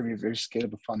useful, very, very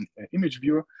scalable, fun image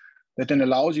viewer that then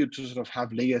allows you to sort of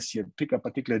have layers here, pick up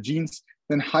particular genes,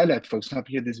 then highlight, for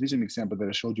example, here, this Visium example that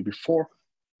I showed you before.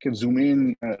 You can zoom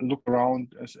in, look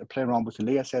around, play around with the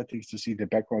layer settings to see the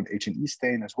background H&E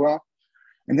stain as well.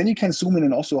 And then you can zoom in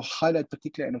and also highlight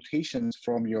particular annotations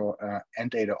from your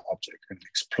end data object and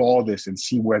explore this and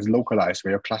see where it's localized,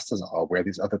 where your clusters are, where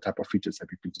these other type of features that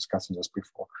we've been discussing just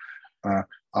before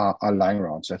are lying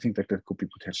around. So I think that could be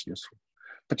potentially useful.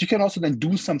 But you can also then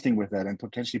do something with that and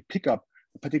potentially pick up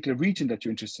a particular region that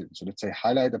you're interested in. So let's say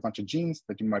highlight a bunch of genes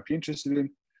that you might be interested in,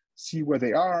 see where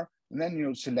they are, and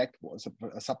then select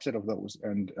a subset of those,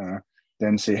 and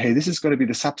then say, hey, this is going to be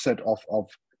the subset of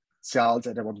cells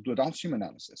that I want to do a downstream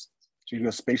analysis. So you do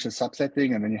a spatial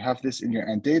subsetting, and then you have this in your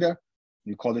end data.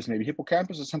 You call this maybe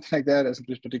hippocampus or something like that as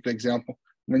this particular example.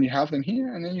 And then you have them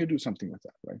here, and then you do something with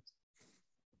that, right?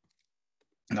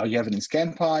 Now you have it in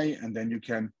ScanPy, and then you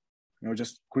can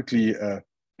just quickly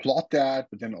plot that,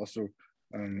 but then also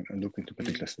look into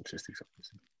particular statistics of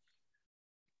this.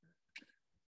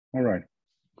 All right.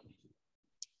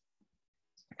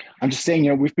 I'm just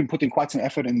saying, we've been putting quite some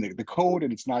effort in the code,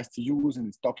 and it's nice to use, and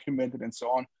it's documented and so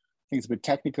on. I think it's a bit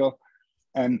technical.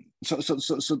 And so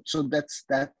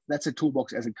that's a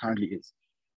toolbox as it currently is.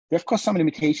 There are, of course, some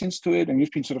limitations to it, and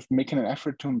we've been sort of making an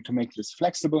effort to make this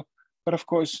flexible. But of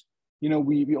course,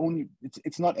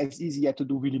 it's not as easy yet to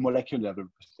do really molecular level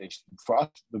representation. For us,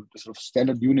 the sort of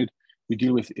standard unit we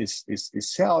deal with is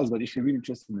cells, but if you're really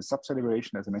interested in the subset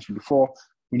evaluation, as I mentioned before,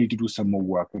 we need to do some more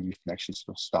work, and we've been actually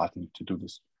sort of starting to do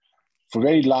this. For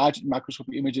very large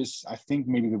microscopic images, I think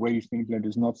maybe the way we've been implemented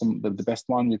is not the best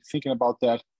one. We're thinking about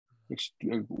that,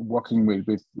 working with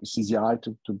CZI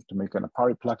to make an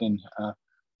Apari plugin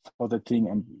for the thing,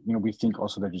 and we think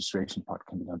also the registration part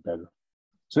can be done better.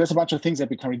 So there's a bunch of things that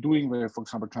we're currently doing. We're, for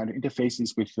example, trying to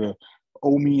interfaces with the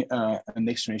OMI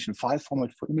next generation file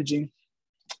format for imaging.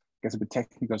 Gets a bit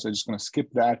technical, so I'm just going to skip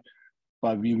that.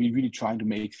 But we're really trying to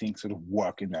make things sort of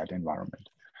work in that environment.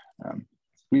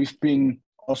 We've been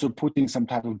also putting some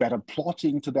type of better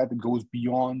plotting to that goes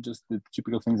beyond just the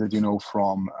typical things that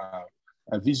from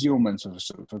Visium, and so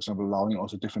for example, allowing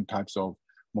also different types of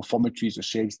morphometries or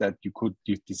shapes that you could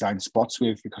design spots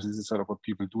with, because this is sort of what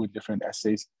people do in different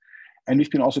essays. And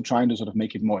we've been also trying to sort of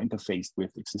make it more interfaced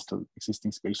with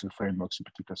existing spatial frameworks, in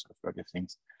particular sort of other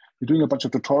things. We're doing a bunch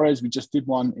of tutorials. We just did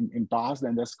one in Basel,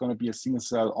 and there's going to be a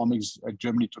single-cell omics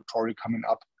Germany tutorial coming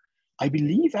up, I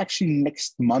believe actually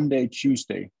next Monday,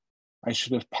 Tuesday. I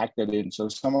should have packed that in. So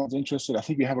if someone's interested, I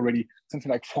think we have already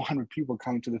something like 400 people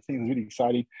coming to the thing. It's really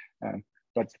exciting.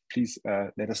 But please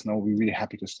let us know. We're really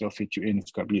happy to still fit you in.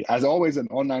 It's going to be, as always, an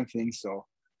online thing. So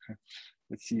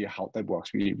let's see how that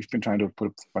works. We've been trying to put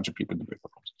a bunch of people in the paper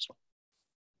process.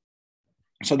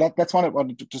 So that's what I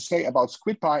wanted to say about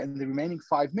SquidPy. In the remaining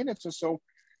 5 minutes or so,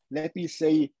 let me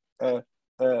say a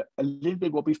little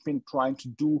bit what we've been trying to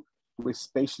do with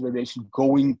spatial variation,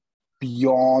 going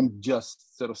beyond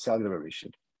just sort of cellular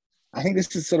variation. I think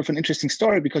this is sort of an interesting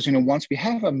story because, once we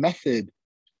have a method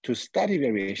to study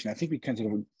variation, I think we can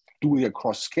sort of do it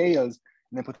across scales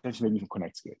and then potentially maybe even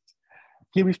connect scales.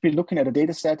 Here we've been looking at a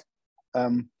data set.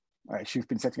 Actually, we've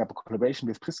been setting up a collaboration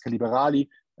with Prisca Liberali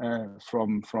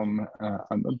from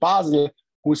Basel,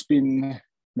 who's been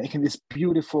making this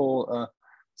beautiful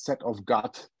set of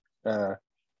gut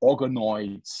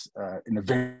organoids in a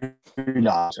very, very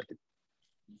large setting.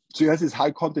 So it has this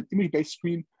high content image-based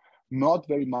screen, not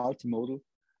very multimodal,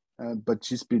 but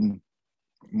she's been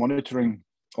monitoring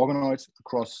organoids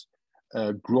across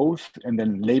growth and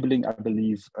then labeling, I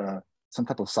believe, some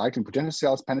type of cycling progenitor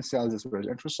cells, pennicells, as well as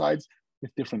enterocytes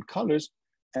with different colors.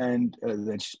 And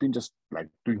then she's been just like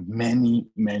doing many,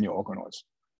 many organoids,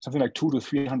 something like 200,000 to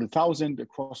 300,000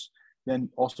 across, then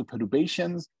also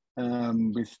perturbations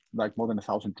with like more than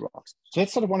 1,000 drugs. So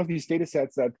that's sort of one of these data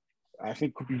sets that I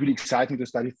think could be really exciting to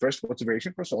study. First, what's the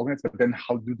variation across organoids, but then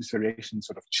how do these variations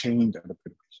sort of change under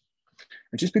perturbation?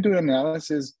 And she's been doing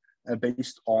analysis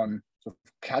based on sort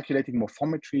of calculating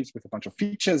morphometries with a bunch of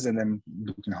features and then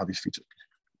looking at how these features.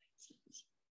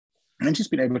 And she's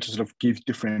been able to sort of give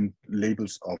different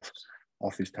labels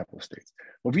of this type of states.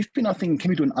 What we've been thinking, can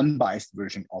we do an unbiased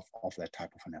version of that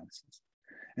type of analysis?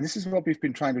 And this is what we've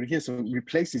been trying to do here. So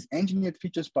replace these engineered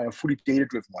features by a fully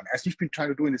data-driven one, as we've been trying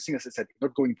to do in the single set,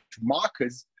 not going to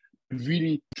markers, but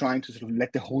really trying to sort of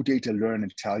let the whole data learn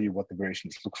and tell you what the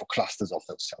variations, look for clusters of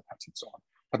those cell types and so on.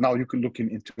 But now you can look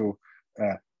into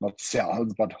not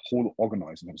cells, but whole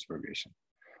organoids in terms of variation.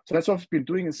 So that's what we've been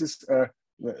doing. Is this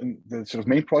the sort of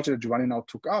main project that Giovanni now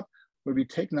took up, where we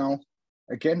take now,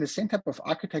 again, the same type of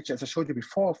architecture as I showed you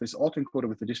before, of this autoencoder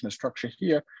with additional structure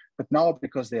here, but now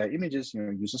because they are images,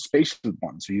 use a spatial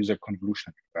one, so use a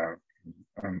convolutional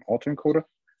autoencoder.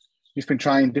 We've been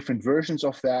trying different versions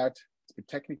of that. It's a bit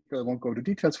technical, I won't go into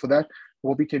details for that. But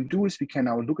what we can do is we can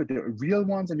now look at the real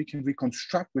ones and we can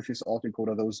reconstruct with this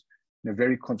autoencoder those in a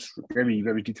very,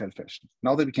 very detailed fashion.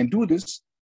 Now that we can do this,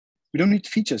 we don't need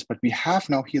features, but we have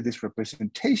now here this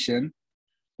representation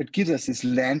that gives us this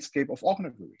landscape of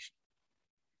organoid variation.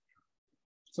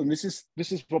 So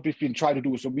this is what we've been trying to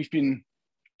do. So we've been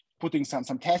putting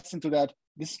some tests into that.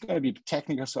 This is going to be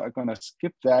technical, so I'm going to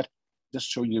skip that. Just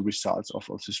show you the results of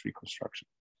this reconstruction.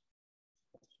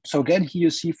 So again, here you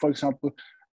see, for example,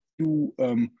 two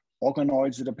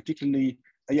organoids that are particularly,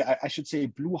 I should say,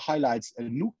 blue highlights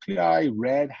nuclei,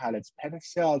 red highlights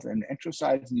pennicells and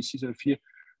enterocytes, and you see sort of here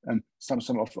some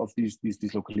of these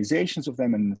localizations of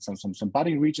them and some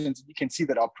budding regions. You can see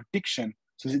that our prediction,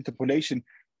 so this interpolation,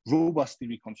 robustly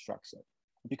reconstructs it.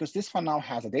 Because this one now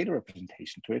has a data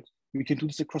representation to it, we can do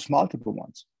this across multiple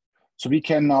ones. So we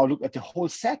can now look at the whole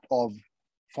set of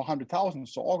 400,000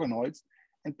 so organoids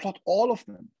and plot all of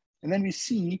them. And then we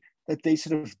see that they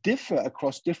sort of differ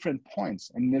across different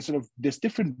points. And there's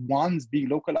different ones being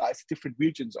localized in different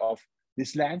regions of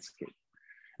this landscape.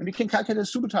 And we can calculate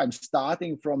the pseudotime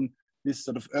starting from this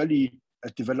sort of early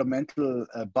developmental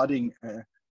budding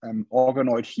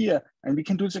organoid here, and we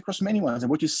can do this across many ones.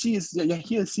 And what you see is,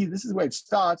 here, see, this is where it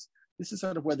starts. This is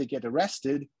sort of where they get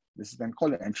arrested. This is then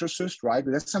called an enterocyst, right?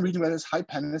 But there's some region where there's high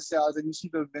pennicells, and you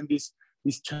see then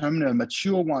these terminal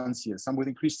mature ones here, some with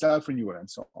increased self-renewal and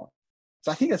so on.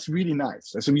 So I think that's really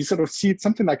nice. So we sort of see it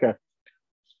something like a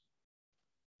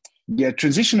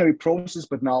transitionary process,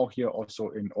 but now here also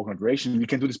in organoid variation, we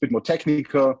can do this a bit more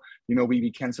technical.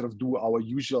 We can sort of do our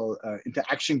usual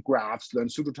interaction graphs, learn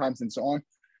pseudotypes and so on.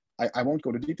 I won't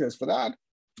go to details for that,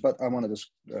 but I want to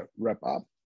just wrap up.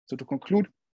 So to conclude,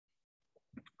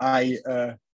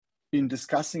 I've been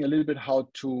discussing a little bit how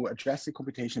to address the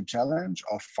computational challenge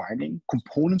of finding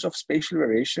components of spatial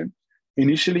variation,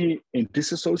 initially in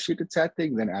disassociated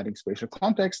setting, then adding spatial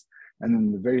context, and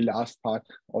then the very last part,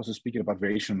 also speaking about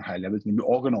variation on high levels in the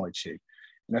organoid shape.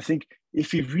 And I think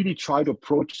if we really try to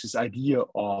approach this idea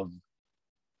of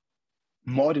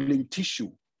modeling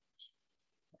tissue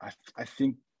I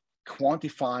think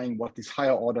quantifying what these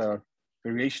higher order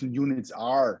variation units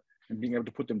are and being able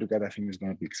to put them together, I think is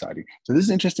going to be exciting. So this is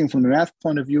interesting from the math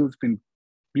point of view. We've been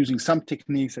using some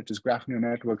techniques such as graph neural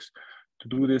networks to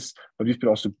do this, but we've been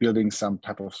also building some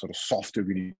type of sort of software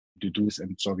really to do this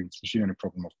and solving this machine learning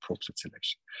problem of probe set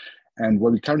selection. And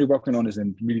what we're currently working on is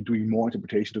then really doing more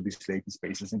interpretation of these latent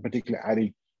spaces, in particular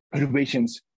adding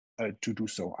innovations to do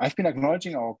so. I've been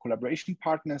acknowledging our collaboration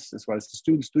partners as well as the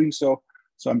students doing so.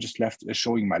 So I'm just left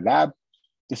showing my lab.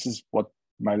 This is what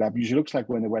my lab usually looks like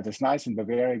when the weather's nice in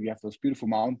Bavaria. We have those beautiful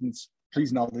mountains.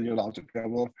 Please, now that you're allowed to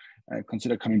travel,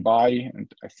 consider coming by.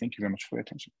 And I thank you very much for your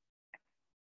attention.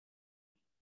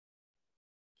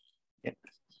 Yep.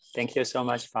 Thank you so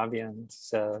much, Fabian.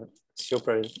 It's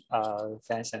super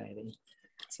fascinating.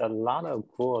 It's a lot of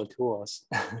cool tools.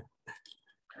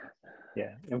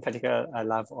 Yeah, in particular, I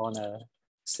love all the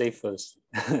seafood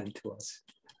tools.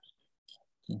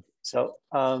 So,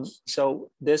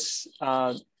 so this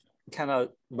kind of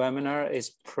webinar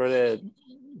is pretty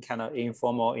kind of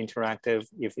informal, interactive.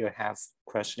 If you have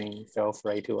questions, feel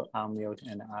free to unmute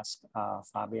and ask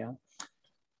Fabian.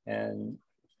 And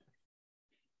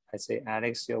I say,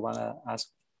 Alex, you want to ask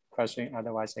a question?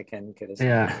 Otherwise, I can get it.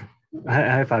 Yeah.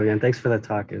 Hi, Fabian. Thanks for the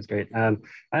talk. It was great. I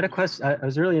had a question. I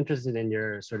was really interested in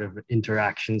your sort of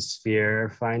interaction sphere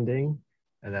finding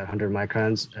at that 100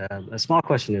 microns. A small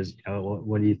question is,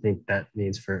 what do you think that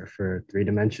means for 3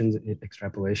 dimensions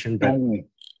extrapolation? But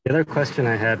the other question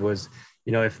I had was,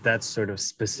 if that's sort of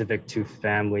specific to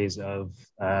families of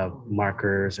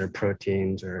markers or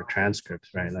proteins or transcripts,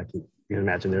 right? Like you can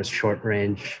imagine there's short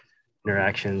range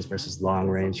interactions versus long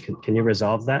range. Can you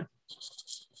resolve that?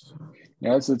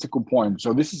 Yeah, that's a good point.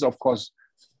 So this is, of course,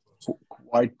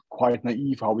 quite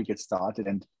naive how we get started.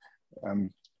 And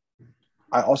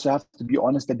I also have to be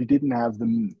honest that we didn't have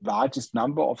the largest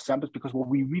number of samples, because what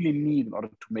we really need in order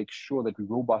to make sure that we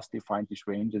robustly find these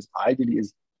ranges ideally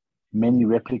is many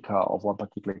replica of one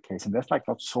particular case. And there's like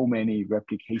not so many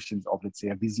replications of, let's say,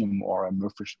 a Visium or a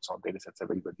Murphy data sets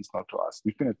available, at least not to us.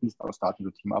 We've been at least now starting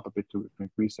to team up a bit to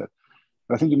increase that.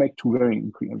 But I think you make 2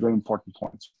 very important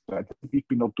points. I think we've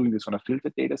been not doing this on a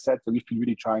filtered data set, so we've been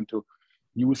really trying to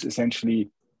use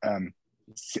essentially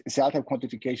cell type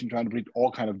quantification, trying to read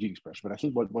all kind of gene expression. But I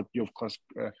think what you of course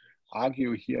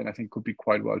argue here, and I think could be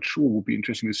quite well true, would be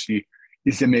interesting to see,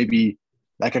 is there maybe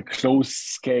like a close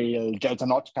scale delta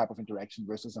notch type of interaction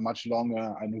versus a much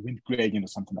longer wind gradient or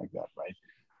something like that,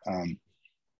 right?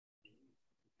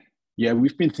 Yeah,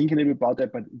 we've been thinking a little bit about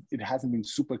that, but it hasn't been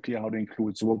super clear how to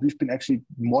include. So what we've been actually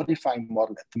modifying the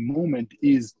model at the moment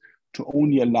is to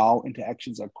only allow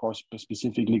interactions across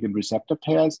specific ligand receptor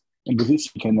pairs. And with this,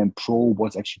 we can then probe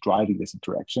what's actually driving this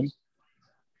interaction.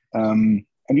 And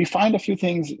we find a few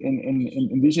things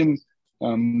in Visium,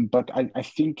 but I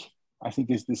think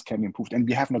this can be improved. And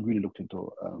we have not really looked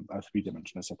into a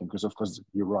 3-dimensional setting, because of course,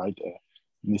 you're right,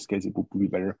 in this case, it would be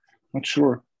better. Not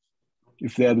sure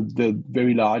if they're the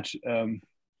very large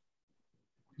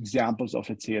examples of,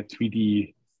 let's say, a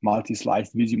 3D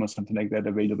multi-sliced Visium or something like that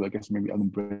available. I guess maybe other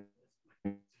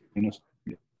brains.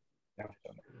 Yeah.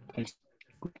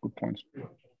 Good points.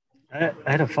 I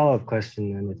had a follow-up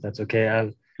question, and if that's okay.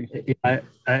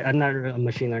 I'm not a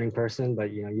machine learning person,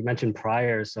 but you mentioned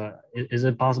priors. So is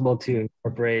it possible to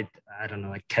incorporate, I don't know,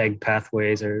 like KEGG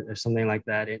pathways or something like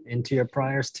that into your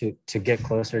priors to get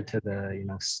closer to the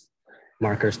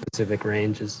marker specific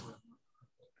ranges?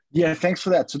 Yeah, thanks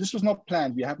for that. So this was not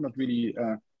planned. We have not really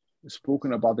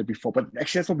spoken about it before, but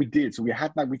actually that's what we did. So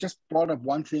we just brought up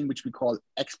one thing which we call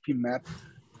XPmap.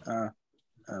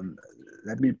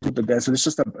 Let me put it there. So it's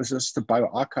just a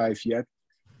bioarchive yet.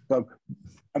 But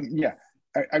yeah,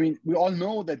 I mean, we all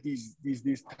know that these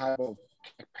type of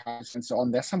paths and so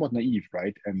on, they're somewhat naive,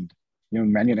 right? And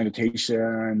manual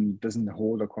annotation doesn't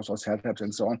hold across all cell types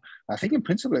and so on. I think in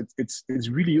principle, it's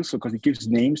really useful because it gives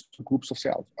names to groups of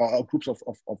cells or groups of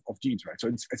genes, right? So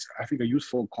it's I think a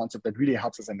useful concept that really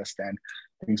helps us understand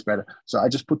things better. So I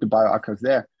just put the bioarchive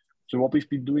there. So what we've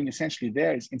been doing essentially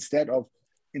there is, instead of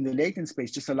in the latent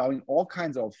space just allowing all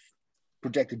kinds of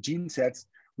projected gene sets,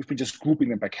 we've been just grouping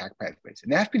them by KEGG pathways.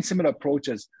 And there have been similar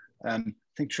approaches. I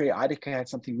think Trey Ideka had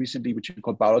something recently which we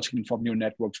call biologically informed neural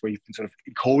networks, where you've been sort of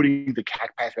encoding the KEGG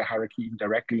pathway hierarchy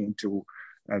directly into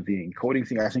the encoding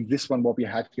thing. I think this one, what we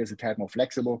had here, is a tad more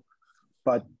flexible.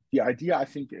 But the idea, I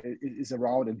think, is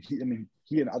around, and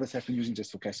he and others have been using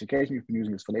this for classification. We've been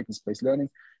using this for latent space learning.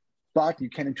 But you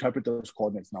can interpret those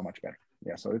coordinates now much better.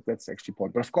 Yeah, so that's actually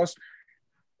important. But of course,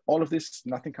 all of this,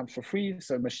 nothing comes for free.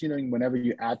 So machine learning, whenever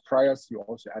you add priors, you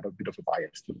also add a bit of a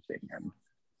bias to the thing. And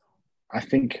I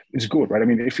think is good, right? I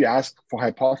mean, if you ask for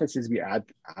hypothesis, we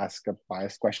ask a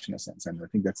biased question in a sense, and I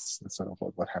think that's sort of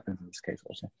what happens in this case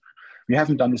also. We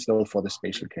haven't done this though for the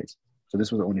spatial case, so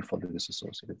this was only for the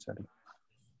disassociated setting.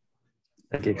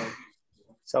 Thank you.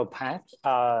 So Pat,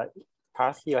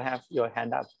 you have your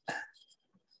hand up.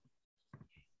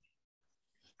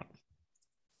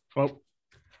 Well,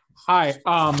 hi.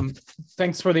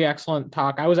 Thanks for the excellent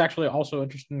talk. I was actually also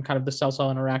interested in kind of the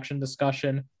cell-cell interaction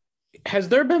discussion. Has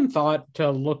there been thought to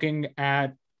looking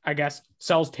at, I guess,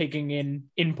 cells taking in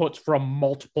inputs from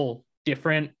multiple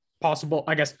different possible,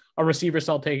 I guess, a receiver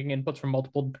cell taking inputs from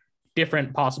multiple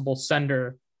different possible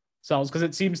sender cells? Because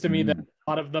it seems to me that a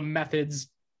lot of the methods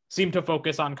seem to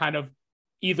focus on kind of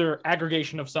either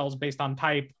aggregation of cells based on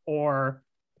type or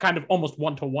kind of almost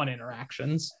one-to-one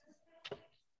interactions.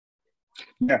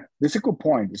 Yeah, that's a good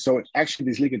point. So actually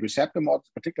these ligand receptor models,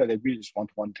 particularly they really just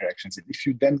one-to-one interactions. And if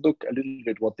you then look a little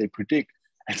bit what they predict,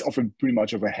 it's often pretty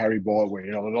much of a hairy ball where,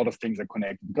 you know, a lot of things are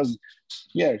connected. Because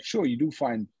yeah, sure, you do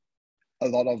find a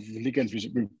lot of ligands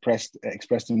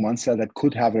expressed in one cell that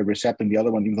could have a receptor in the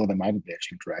other one, even though they might be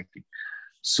actually interacting.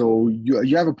 So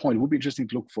you have a point. It would be interesting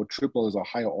to look for triples or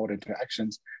higher order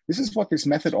interactions. This is what this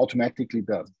method automatically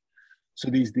does. So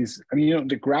these I mean, you know,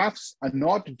 the graphs are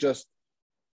not just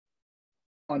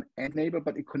on end neighbor,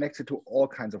 but it connects it to all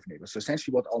kinds of neighbors. So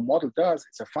essentially what our model does,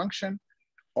 it's a function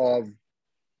of,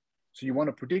 so you want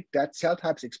to predict that cell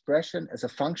type's expression as a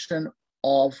function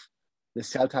of the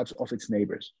cell types of its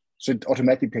neighbors. So it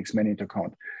automatically takes many into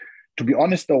account. To be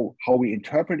honest though, how we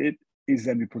interpret it is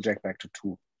then we project back to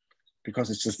 2, because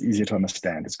it's just easier to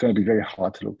understand. It's going to be very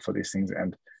hard to look for these things.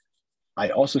 And I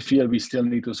also feel we still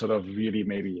need to sort of really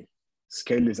maybe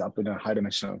scale this up in a high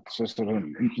dimensional, so sort of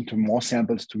into more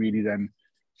samples to really then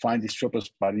find these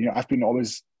triples. But, you know, I've been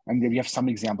always, and we have some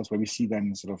examples where we see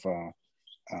then sort of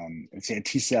let's say a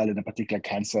T cell in a particular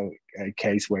cancer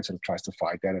case where it sort of tries to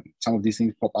fight that. And some of these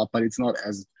things pop up, but it's not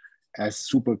as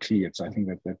super clear. So I think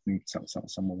that needs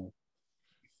some more.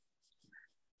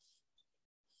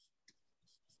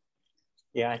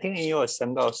 Yeah, I think in your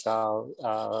single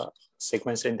cell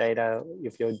sequencing data,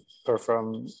 if you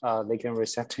perform ligand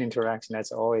receptor interaction,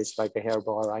 that's always like a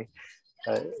hairball, right?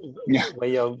 Yeah.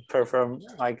 When you perform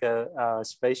like a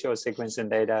spatial sequencing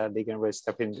data, ligand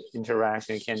receptor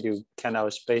interaction, you can do kind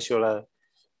of spatial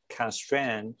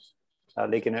constraint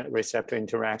ligand receptor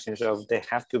interaction. So they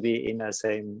have to be in the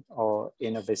same or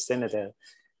in a vicinity.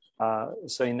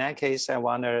 So in that case, I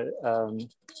wonder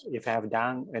if I have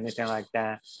done anything like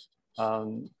that.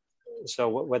 So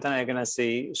whether I'm going to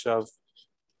see sort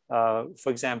of,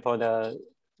 for example, the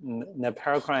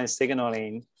paracrine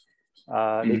signaling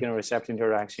ligand receptor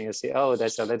interaction, you see, oh,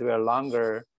 that's a little bit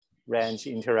longer range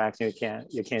interaction.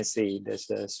 You can see this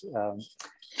is,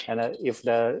 and if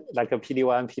the like a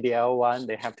PD-1, PD-L1,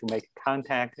 they have to make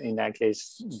contact. In that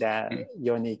case, that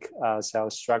unique cell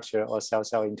structure or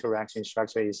cell-cell interaction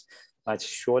structure is much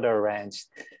shorter range.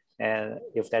 And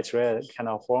if that's real kind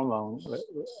of hormone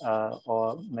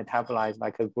or metabolite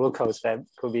like a glucose, that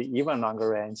could be even longer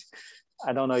range.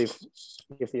 I don't know if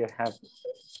you have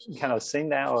kind of seen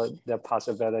that or the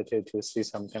possibility to see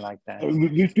something like that.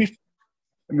 We've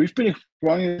been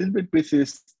exploring a little bit with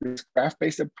this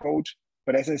graph-based approach,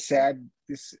 but as I said,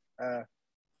 this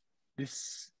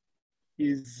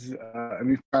is,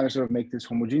 we've tried to sort of make this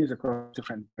homogeneous across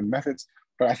different methods.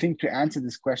 But I think to answer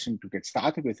this question, to get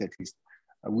started with at least,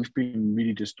 we've been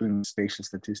really just doing spatial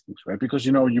statistics, right? Because,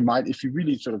 you know, you might, if you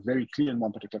really sort of very clear in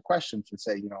one particular question, to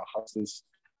say, you know, how's this,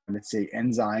 let's say,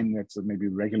 enzyme that's maybe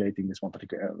regulating this one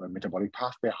particular metabolic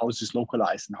pathway, how is this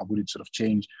localized and how would it sort of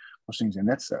change those things? And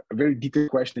that's a very detailed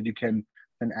question that you can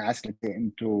then ask, like,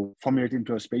 formulate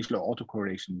into a spatial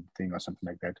autocorrelation thing or something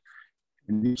like that.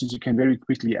 And these you can very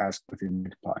quickly ask within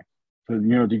NetPy. So, you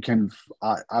know, you can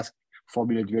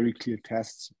formulate very clear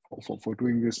tests for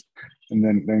doing this, and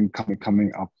then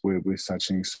coming up with such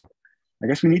things. I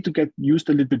guess we need to get used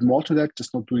a little bit more to that,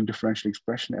 just not doing differential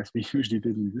expression as we usually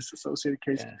did in this associated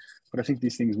case. Yeah. But I think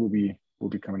these things will be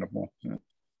coming up more. Yeah.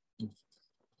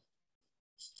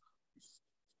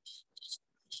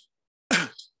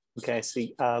 Okay, I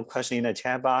see a question in the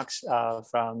chat box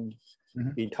from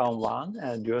Yitong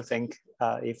Wang. Do you think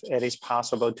if it is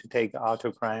possible to take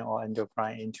autocrine or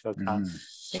endocrine into account?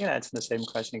 I think that's the same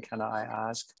question kind of I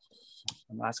asked.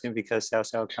 I'm asking because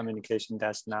cell-cell communication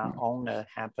does not only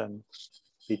happen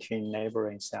between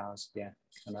neighboring cells. Yeah,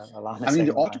 kind of along the I mean,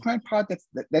 the autocrine part,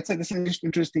 that's an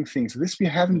interesting thing. So this we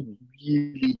haven't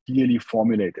really clearly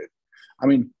formulated. I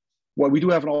mean, well, we do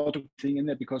have an autocrine thing in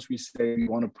there because we say we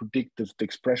want to predict the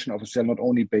expression of a cell not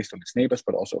only based on its neighbors,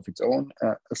 but also of its own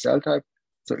cell type.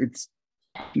 So it's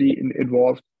partly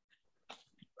involved.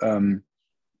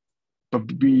 but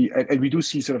we do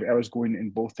see sort of errors going in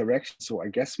both directions. So I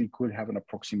guess we could have an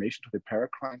approximation to the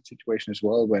paracrine situation as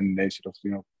well when they sort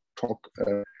of talk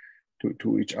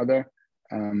to each other.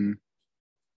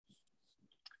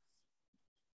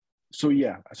 So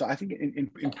yeah, so I think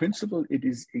in principle it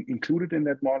is included in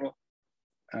that model.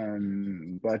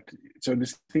 But so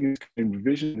this thing is in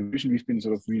revision. We've been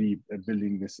sort of really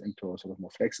building this into a sort of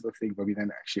more flexible thing, where we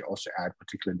then actually also add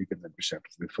particular ligands and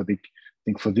receptors. I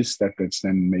think for this step, that's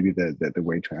then maybe the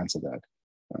way to answer that.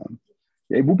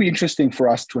 It would be interesting for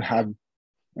us to have,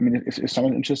 I mean, if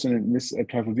someone's interested in this, to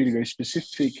have a really very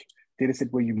specific data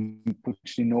set where you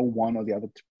potentially know one or the other,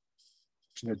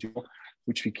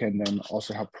 which we can then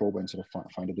also have probe and sort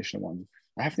of find additional ones.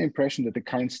 I have the impression that the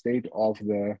current state of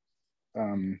the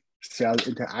cell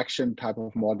interaction type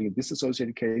of modeling in this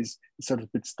associated case is sort of a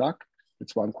bit stuck.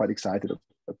 That's why I'm quite excited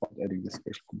about adding this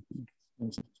spatial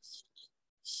component.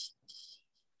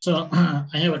 So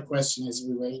I have a question as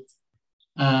we wait.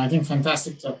 I think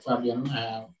fantastic talk, Fabian.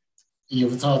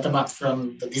 You've talked about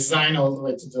from the design all the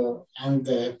way to the end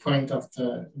point of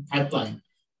the pipeline.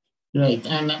 Right,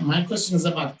 and my question is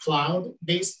about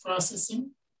cloud-based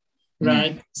processing,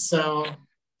 right? So,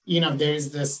 there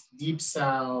is this deep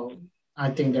cell, I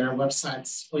think there are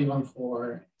websites even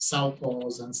for cell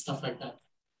polls and stuff like that.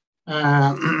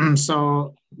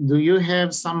 So do you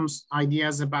have some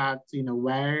ideas about,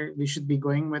 where we should be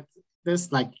going with this?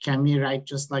 Like, can we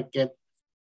get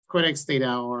codex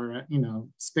data or,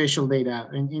 spatial data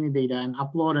and any data and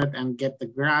upload it and get the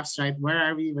graphs, right? Where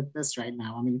are we with this right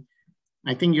now? I mean,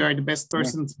 I think you are the best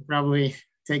person to probably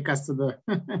take us to the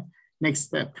next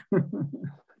step.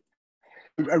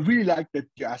 I really like that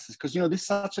you asked this, because this is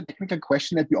such a technical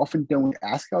question that we often don't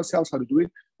ask ourselves how to do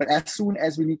it. But as soon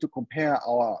as we need to compare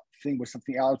our thing with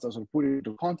something else or sort of put it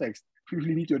into context, we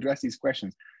really need to address these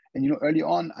questions. And early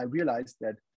on, I realized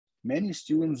that many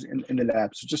students in the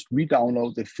labs just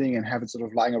re-download the thing and have it sort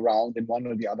of lying around in one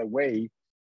or the other way.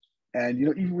 And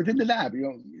even within the lab,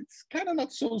 it's kind of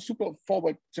not so super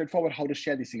straightforward how to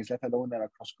share these things, let alone that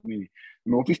across community.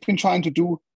 What we've been trying to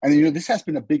do, and this has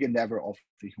been a big endeavor of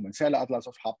the Human Cell Atlas,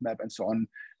 of HubMap, and so on.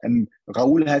 And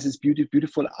Raul has this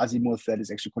beautiful azimuth that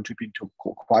is actually contributing to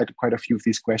quite a few of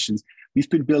these questions. We've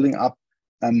been building up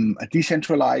a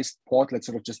decentralized port that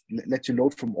sort of just lets you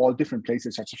load from all different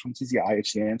places, such as from CCI,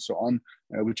 HCA, and so on,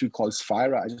 which we call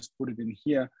Sphyra. I just put it in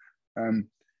here.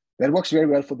 That works very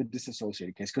well for the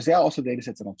disassociated case, because there are also data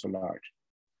sets that are not so large.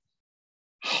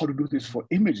 How to do this for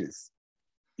images?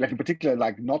 Like in particular,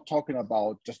 like not talking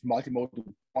about just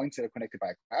multimodal points that are connected by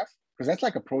a graph, because that's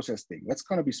like a process thing. That's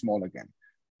going to be small again.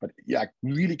 But yeah,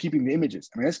 really keeping the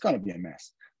images. I mean, that's going to be a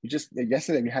mess.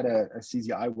 Yesterday we had a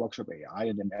CZI workshop, AI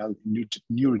and ML in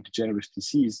neurodegenerative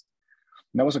disease.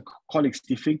 And that was a colleague,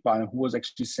 Steve Finkbeiner, who was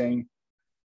actually saying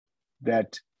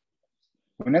that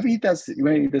whenever he does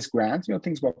grants,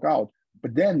 things work out.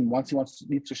 But then once he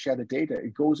needs to share the data,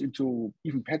 it goes into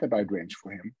even petabyte range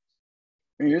for him.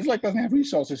 And he doesn't have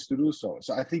resources to do so.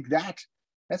 So I think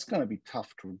that's going to be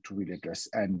tough to really address.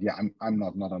 And yeah, I'm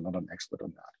not an expert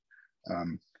on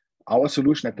that. Our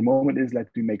solution at the moment is that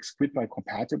we make SquidPy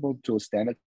compatible to a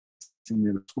standard in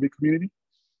the microscopy community.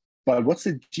 But what's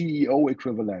the GEO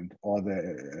equivalent or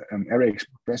the array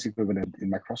express equivalent in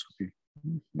microscopy?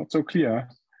 Not so clear.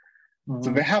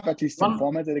 So they have at least some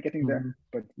formats that are getting there,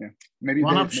 but yeah, maybe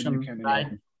one option, maybe you can right?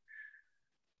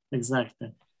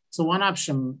 Exactly. So one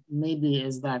option maybe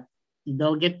is that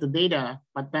they'll get the data,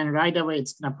 but then right away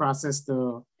it's going to process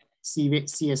the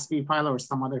CSV file or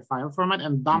some other file format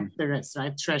and dump the rest,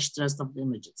 right? Trash the rest of the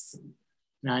images,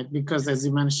 right? Because as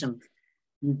you mentioned,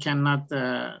 you cannot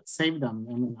save them,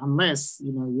 unless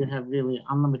you have really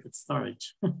unlimited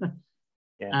storage.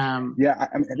 I mean,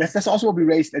 that's also what we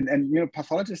raised, and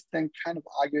pathologists then kind of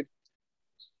argued,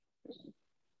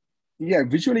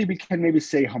 visually we can maybe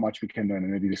say how much we can learn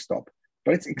and maybe to stop,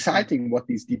 but it's exciting what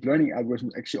these deep learning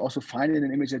algorithms actually also find in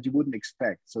an image that you wouldn't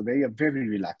expect. So they are very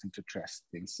reluctant to trust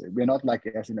things. We're not like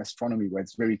as in astronomy where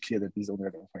it's very clear that these only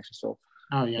have functions. So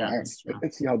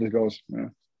let's see how this goes. Yeah.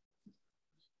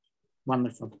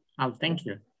 Wonderful. Thank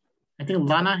you. I think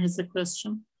Lana has a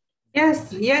question.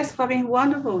 Yes, Fabian,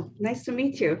 wonderful. Nice to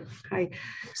meet you. Hi.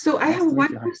 So I have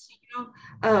one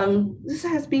question. This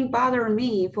has been bothering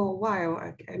me for a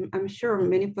while. I'm sure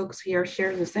many folks here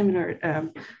share the similar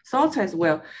thoughts as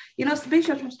well.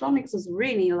 Spatial transformics is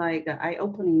really like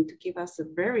eye-opening to give us a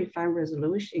very fine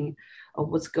resolution of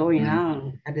what's going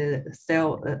on at the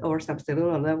cell or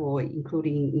subcellular level,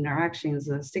 including interactions,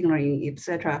 signaling,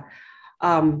 etc.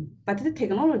 But the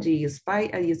technology is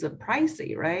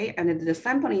pricey, right? And the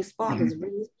sampling spot is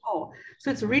really small. So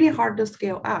it's really hard to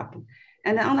scale up.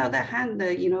 And on the other hand,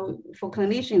 for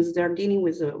clinicians, they're dealing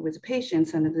with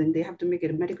patients, and then they have to make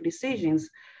medical decisions,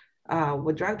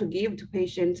 what drug to give to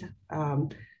patients.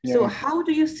 So how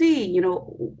do you see,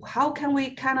 how can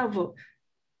we kind of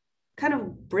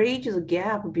bridge the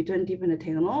gap between different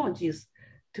technologies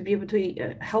to be able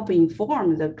to help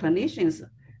inform the clinicians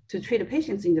to treat the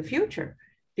patients in the future?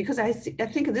 Because I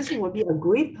think this would be a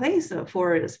great place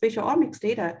for spatial omics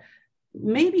data,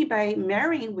 maybe by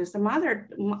marrying with some other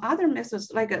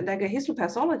methods like a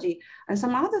histopathology and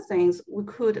some other things, we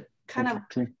could kind of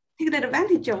take the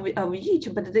advantage of each,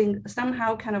 but then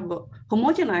somehow kind of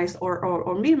homogenize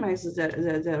or minimize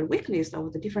the weakness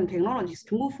of the different technologies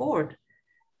to move forward.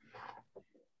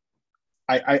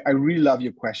 I really love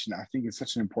your question. I think it's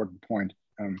such an important point.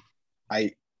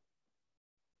 I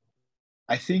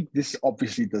think this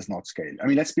obviously does not scale. I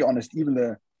mean, let's be honest, even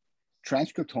the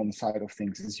transcriptome side of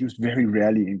things is used very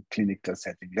rarely in clinical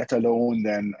setting, let alone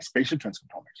then spatial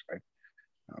transcriptomics, right?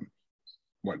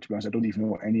 Well, to be honest, I don't even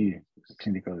know any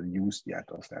clinical use yet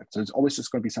of that. So it's always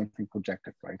just going to be something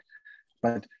projected, right?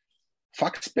 But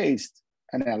FACS-based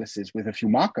analysis with a few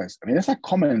markers, I mean, that's a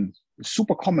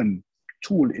super common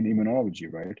tool in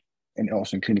immunology, right? And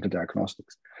also in clinical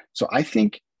diagnostics. So I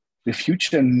think the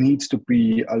future needs to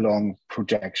be along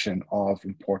projection of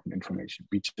important information.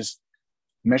 We just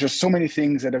measure so many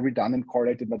things that are redundant,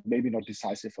 correlated, but maybe not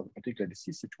decisive for the particular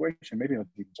disease situation, maybe not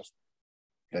even just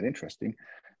that interesting.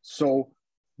 So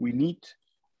we need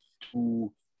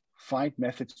to find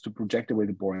methods to project away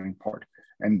the boring part.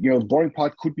 And the boring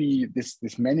part could be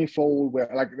this manifold where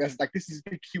this is a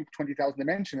big cube, 20,000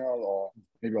 dimensional, or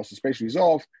maybe also spatially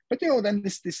resolved. But then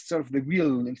this sort of the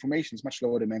real information is much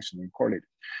lower dimensional and correlated.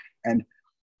 And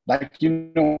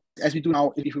as we do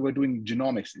now, if we were doing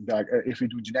genomics, if we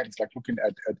do genetics, like looking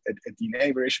at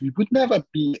DNA variation, we would never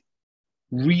be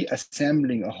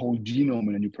reassembling a whole genome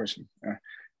in a new person.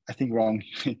 I think, Rong,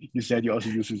 you said you also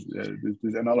use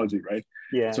this analogy, right?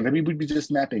 Yeah. So maybe we would be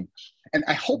just mapping. And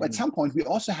I hope at some point we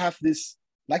also have this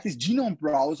genome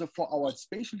browser for our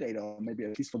spatial data, or maybe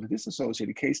at least for the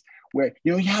disassociated case, where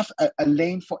you have a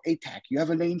lane for ATAC, you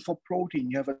have a lane for protein,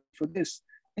 you have a for this.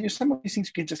 And some of these things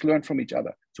you can just learn from each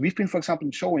other. So we've been, for example,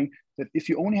 showing that if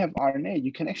you only have RNA,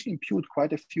 you can actually impute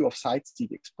quite a few of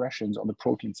side-seq expressions on the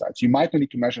protein side. So you might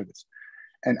need to measure this.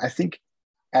 And I think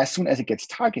as soon as it gets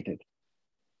targeted,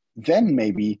 then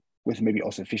maybe with maybe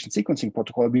also efficient sequencing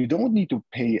protocol, we don't need to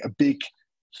pay a big,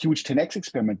 huge 10x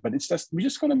experiment, but we're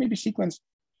just going to maybe sequence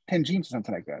 10 genes or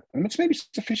something like that. And it's maybe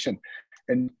sufficient.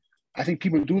 And I think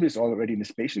people do this already in the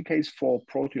spatial case for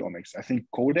proteomics. I think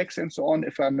Codex and so on,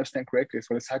 if I understand correctly, is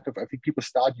for the type of, I think people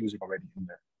start using already in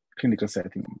the clinical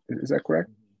setting. Is that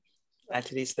correct?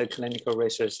 At least the clinical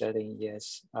research setting,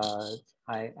 yes. I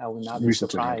would not be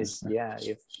surprised,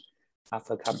 if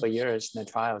after a couple of years, the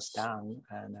trial's done,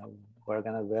 and we're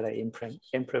going to really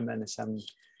implement some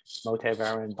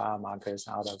multivariant biomarkers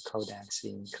out of Codex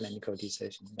in clinical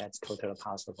decision. That's totally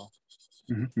possible.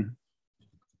 Mm-hmm.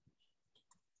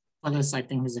 What else I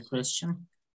think is a question?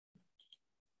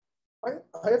 I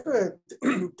have a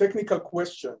technical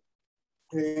question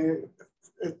in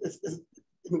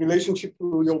relationship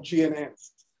to your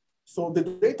GNNs. So the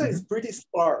data is pretty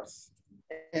sparse.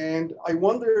 And I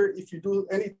wonder if you do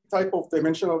any type of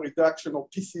dimensional reduction or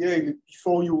PCA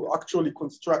before you actually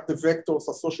construct the vectors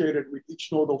associated with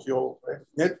each node of your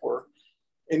network.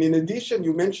 And in addition,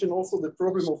 you mentioned also the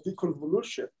problem of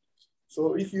deconvolution.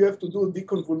 So if you have to do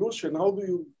deconvolution, how do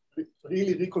you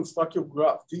really reconstruct your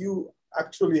graph? Do you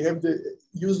actually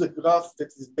use a graph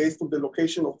that is based on the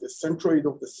location of the centroid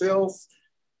of the cells?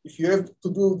 If you have to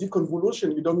do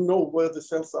deconvolution, you don't know where the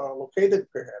cells are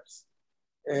located, perhaps.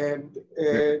 And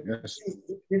yes.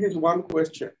 This is one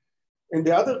question. And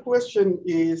the other question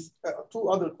is, two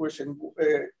other questions.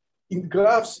 In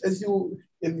graphs, as you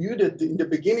alluded in the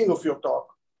beginning of your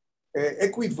talk,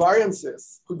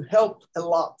 equivariances could help a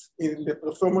lot in the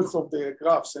performance of the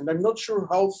graphs. And I'm not sure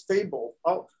how stable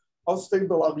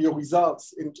are your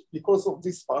results because of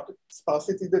this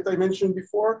sparsity that I mentioned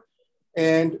before.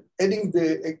 And adding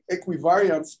the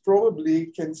equivariance probably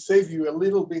can save you a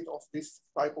little bit of this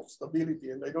type of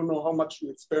stability. And I don't know how much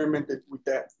you experimented with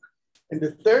that. And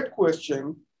the third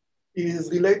question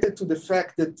is related to the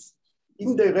fact that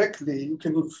indirectly you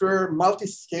can infer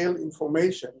multi-scale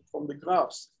information from the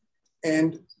graphs.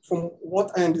 And from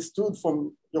what I understood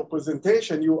from your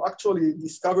presentation, you actually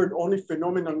discovered only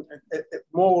phenomenon at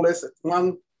more or less at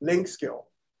one length scale.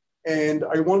 And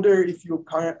I wonder if you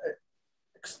can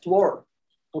explore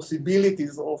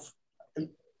possibilities of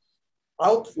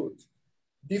output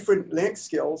different length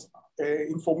scales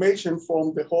information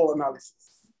from the whole analysis.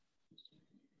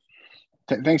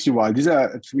 Thanks, Yuval. These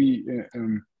are three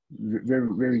very,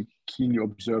 very keenly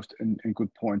observed and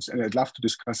good points. And I'd love to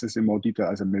discuss this in more detail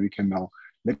as I maybe can now.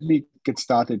 Let me get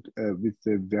started with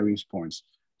the various points.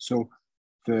 So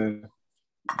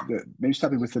maybe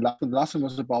starting with the last one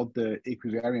was about the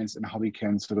equivariance and how we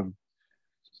can sort of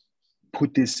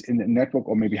put this in a network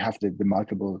or maybe have the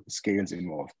multiple scales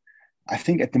involved. I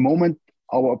think at the moment,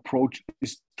 our approach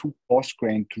is too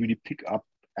coarse-grained to really pick up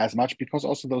as much, because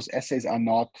also those assays are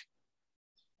not,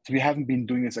 so we haven't been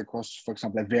doing this across, for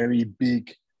example, a very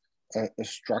big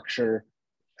structure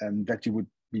that you would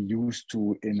be used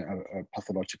to in a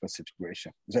pathological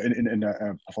situation, so in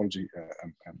a pathology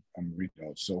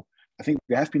readout. So I think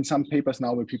there have been some papers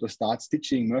now where people start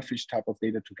stitching Murphy's type of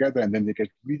data together and then they get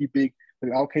really big. But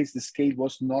in our case, the scale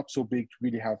was not so big to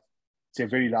really have, say, a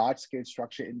very large scale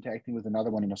structure interacting with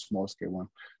another one in a small scale one.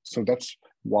 So that's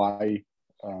why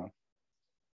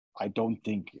I don't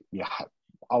think we have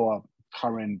our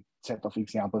current set of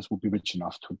examples would be rich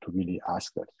enough to really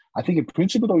ask that. I think in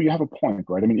principle, though, you have a point,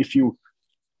 right? I mean, if you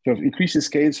sort of increase the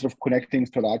scale, sort of connecting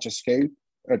to a larger scale,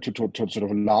 to sort of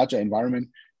a larger environment,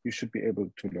 you should be able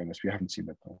to learn this. We haven't seen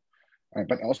that though.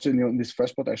 But also, in this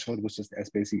first plot I showed was just as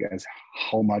basic as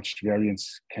how much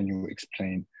variance can you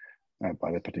explain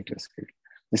by that particular scale.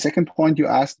 The second point you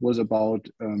asked was about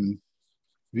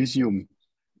Visium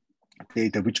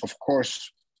data, which of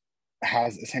course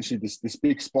has essentially this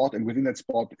big spot, and within that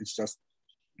spot, it's just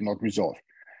not resolved.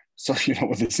 So,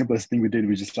 the simplest thing we did,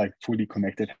 we just like fully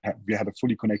connected. We had a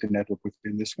fully connected network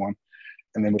within this one,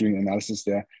 and then we're doing analysis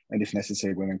there. And if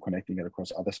necessary, we're then connecting it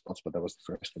across other spots, but that was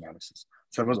the first analysis.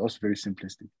 So it was also very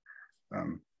simplistic.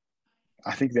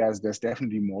 I think there's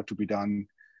definitely more to be done.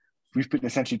 We've been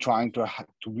essentially trying to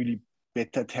really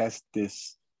beta test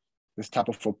this type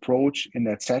of approach in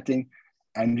that setting.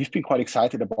 And we've been quite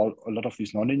excited about a lot of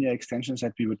these nonlinear extensions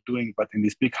that we were doing, but in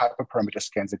these big hyperparameter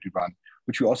scans that we run,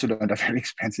 which we also learned are very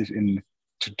expensive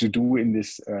to do in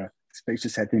this spatial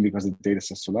setting because the data is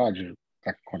so large,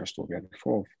 like contrast what we had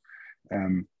before.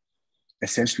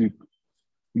 Essentially,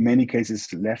 many cases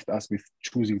left us with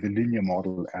choosing the linear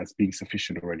model as being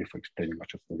sufficient already for explaining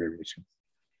much of the variation.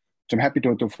 So I'm happy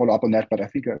to follow up on that, but I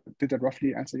think did that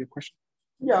roughly answer your question?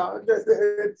 Yeah,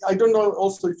 I don't know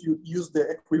also if you use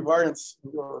the equivariance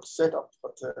in your setup,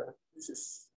 but this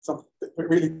is something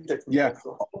really technical. Yeah.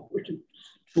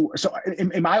 So,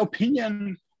 in my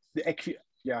opinion,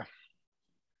 yeah,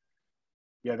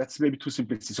 that's maybe too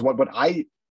simplistic.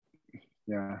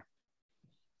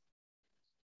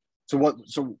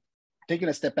 So taking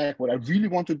a step back, what I really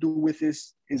want to do with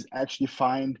this is actually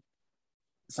find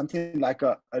something like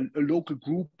a local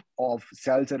group of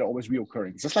cells that are always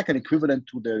reoccurring. It's just like an equivalent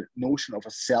to the notion of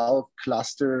a cell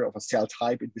cluster, of a cell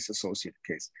type in this associated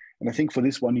case. And I think for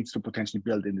this one needs to potentially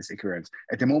build in this equivariance.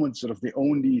 At the moment, sort of the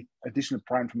only additional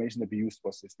prior information that we used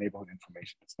was this neighborhood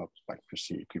information. It's not like per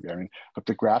se equivariant, but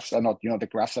the graphs are not, the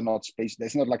graphs are not spatial.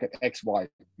 There's not like an X, Y,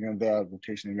 they're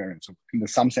rotation invariant. So in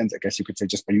some sense, I guess you could say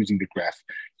just by using the graph,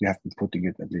 you have been putting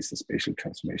it at least a spatial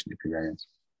transformation equivariance.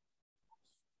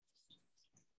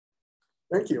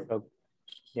 Thank you.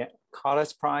 Yeah,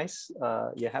 Carlos Price,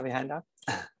 you have your hand up.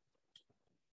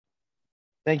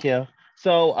 Thank you.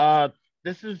 So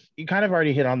this is, you kind of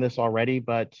already hit on this already,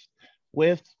 but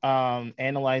with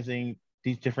analyzing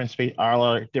these different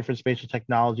spatial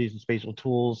technologies and spatial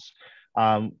tools,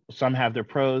 some have their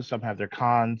pros, some have their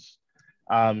cons.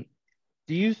 Do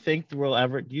you think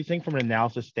from an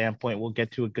analysis standpoint, we'll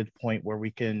get to a good point where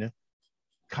we can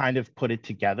kind of put it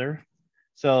together?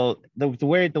 So the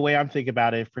way I'm thinking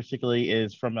about it particularly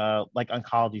is from a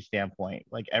oncology standpoint.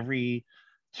 Like every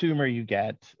tumor you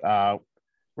get,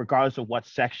 regardless of what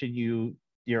section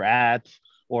you're at,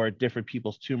 or different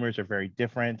people's tumors are very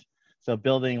different. So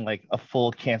building like a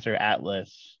full cancer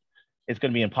atlas is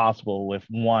going to be impossible with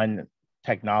one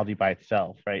technology by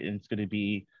itself, right? And it's going to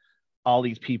be all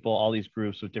these people, all these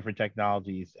groups with different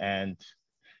technologies. And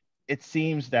it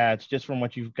seems that just from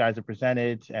what you guys have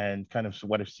presented and kind of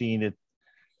what I've seen,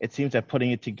 it seems that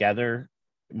putting it together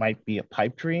might be a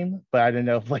pipe dream, but I don't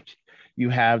know if you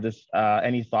have this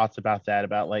any thoughts about that,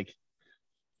 about like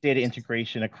data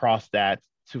integration across that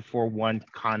for one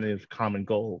kind of common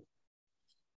goal.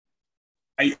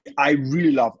 I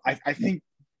really love, I think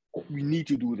we need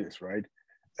to do this, right?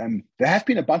 There have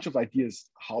been a bunch of ideas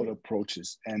how to approach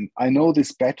this. And I know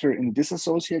this better in this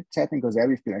associate setting because there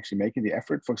we've been actually making the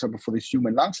effort. For example, for this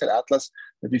human lung cell atlas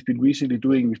that we've been recently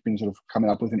doing, we've been sort of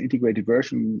coming up with an integrated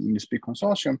version in this big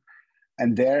consortium.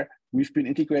 And there we've been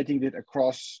integrating it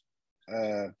across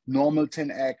normal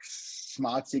 10x,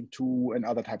 SmartSig2, and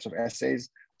other types of assays.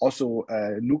 Also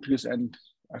nucleus, and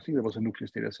I think there was a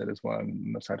nucleus data set as well,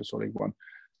 and a cytosolic one.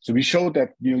 So we showed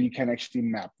that you can actually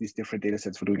map these different data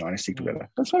sets for doing RNA-seq together.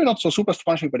 That's probably not so super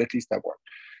astonishing, but at least that worked.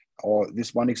 Or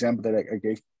this one example that I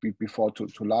gave before to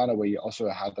Lana, where you also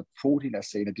had the protein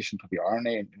assay in addition to the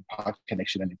RNA, and part can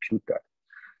actually then impute that.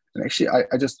 And actually,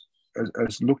 I just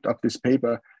looked up this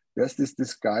paper. There's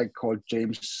this guy called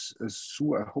James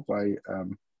Su. I hope I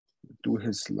do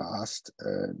his last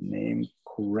name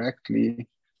correctly.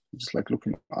 Just like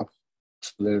looking up.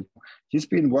 He's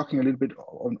been working a little bit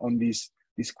on these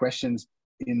questions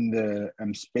in the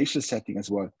spatial setting as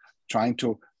well, trying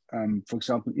to, for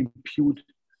example, impute,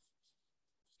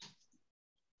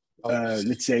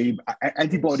 let's say,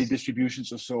 antibody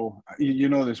distributions or so. You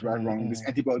know this, right? Wrong. This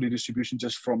antibody distribution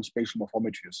just from spatial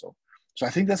morphometry or so. So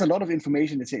I think there's a lot of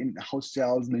information, let's say, in how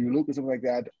cells, you look or something like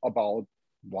that, about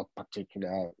what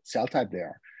particular cell type they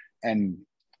are. And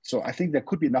so I think there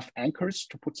could be enough anchors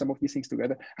to put some of these things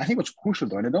together. I think what's crucial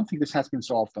though, and I don't think this has been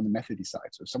solved on the method side.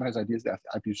 So if someone has ideas there,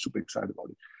 I'd be super excited about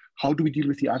it. How do we deal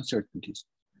with the uncertainties?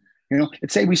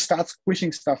 Let's say we start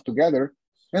squishing stuff together.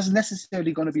 There's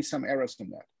necessarily going to be some errors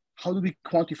in that. How do we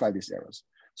quantify these errors?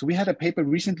 So we had a paper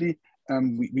recently.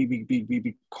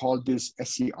 We called this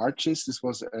SC Arches. This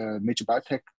was a Nature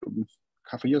Biotech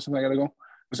half a year or something like that ago.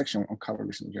 It was actually on cover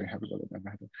recently. Very happy about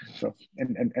it. So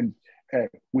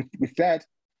with that,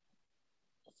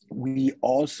 we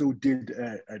also did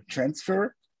a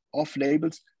transfer of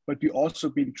labels, but we also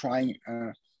been trying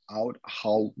out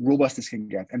how robust this can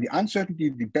get. And the uncertainty,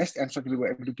 the best uncertainty we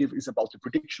were able to give is about the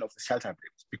prediction of the cell type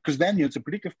labels, because then it's a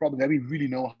predictive problem that we really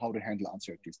know how to handle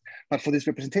uncertainties. But for this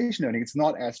representation learning, it's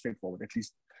not as straightforward, at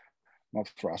least not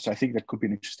for us. So I think that could be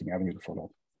an interesting avenue to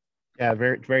follow. Yeah,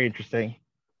 very, very interesting.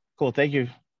 Cool, thank you.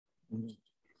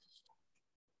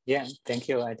 Yeah, thank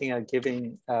you. I think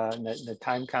given the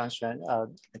time constraint, I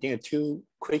think two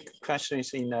quick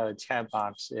questions in the chat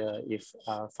box, if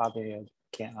Fabian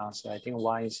can answer. I think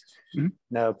one is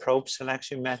the probe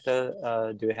selection method.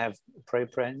 Do you have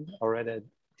preprint already?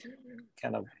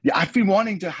 Kind of. Yeah, I've been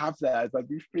wanting to have that, but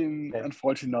we've been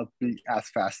unfortunately not being as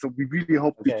fast. So we really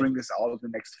hope we bring this out in the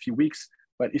next few weeks.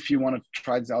 But if you want to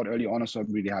try this out early on, so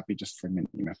I'm really happy, just send me an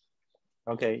email.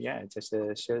 Okay, yeah, just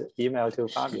email to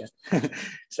Fabian.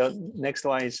 So next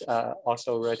one is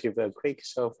also relatively quick.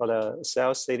 So for the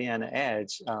cell sitting on the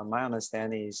edge, my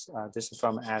understanding is, this is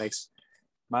from Alex.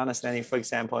 My understanding, for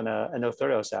example, in the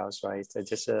endothelial cells, right, they're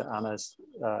just on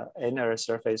the inner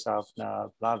surface of the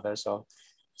blood vessel.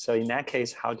 So in that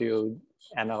case, how do you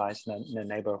analyze the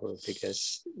neighborhood?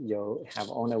 Because you have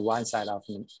only one side of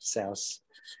the cells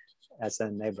as a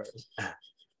neighbor.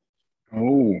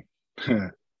 Oh.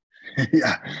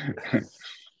 Yeah,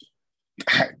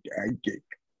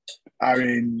 I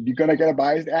mean, you're gonna get a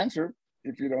biased answer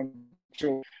if you don't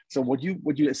show. So what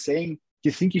you're saying,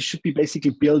 you think you should be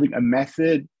basically building a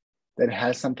method that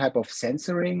has some type of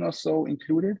censoring or so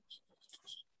included?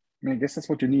 I mean, I guess that's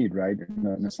what you need, right?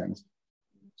 In a sense.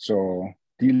 So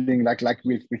dealing like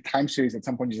with time series, at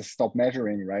some point you just stop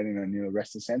measuring, right, and then the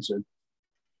rest is censored.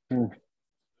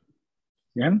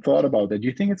 You haven't thought about that. Do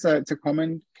you think it's a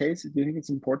common case? Do you think it's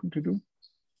important to do?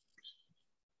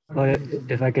 Well,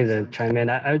 if I could chime in,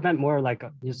 I meant more like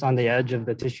just on the edge of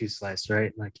the tissue slice,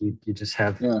 right? Like you just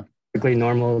have typically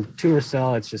normal tumor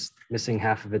cell. It's just missing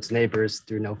half of its neighbors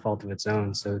through no fault of its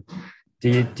own. So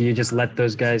do you just let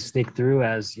those guys sneak through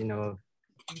as,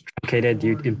 truncated? Do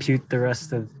you impute the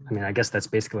rest of, I mean, I guess that's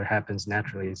basically what happens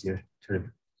naturally is you sort of.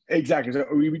 Exactly. So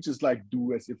we just like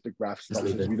do as if the graph stops.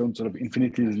 We don't sort of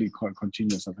infinitely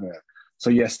continue something like that. So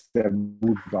yes, there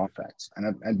would be artifacts,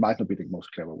 and it might not be the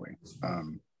most clever way.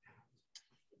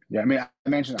 Yeah, I mean, I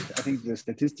mentioned, I think the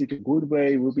statistical good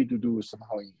way will be to do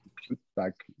somehow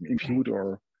impute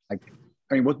or like,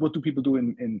 I mean, what do people do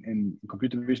in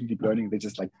computer vision deep learning? They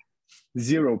just like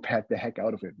zero pad the heck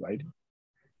out of it, right?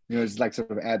 It's like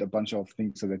sort of add a bunch of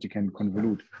things so that you can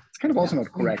convolute. It's kind of also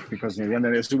not correct because then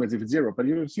they assume as if it's zero, but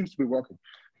it seems to be working.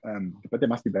 But there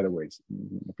must be better ways.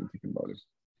 I've been thinking about it.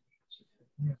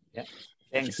 Yeah,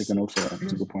 thanks. That's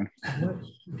a good point.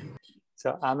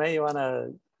 So Ahmet, you want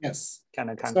to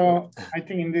kind of conclude? So I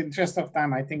think in the interest of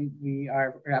time, I think we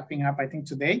are wrapping up, I think,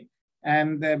 today.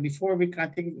 And before we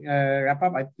wrap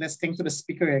up, let's thank to the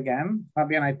speaker again.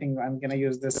 Fabian, I think I'm going to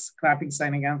use this clapping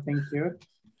sign again. Thank you.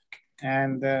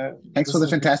 And thanks for the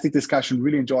fantastic discussion.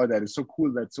 Really enjoyed that. It's so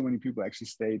cool that so many people actually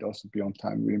stayed also beyond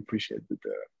time. Really appreciate the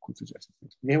cool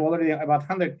suggestions. We have already about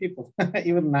 100 people,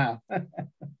 even now.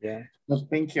 Yeah. But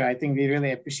thank you. I think we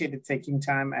really appreciated taking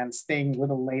time and staying a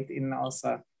little late in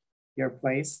also your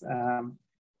place.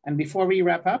 And before we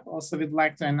wrap up, also we'd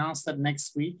like to announce that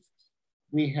next week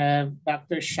we have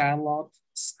Dr. Charlotte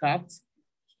Scott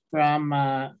from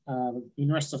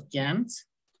University of Ghent.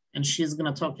 and she's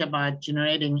going to talk about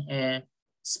generating a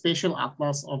spatial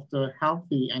atlas of the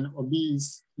healthy and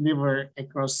obese liver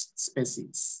across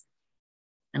species.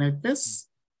 And with this,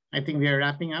 I think we are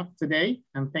wrapping up today.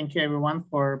 And thank you everyone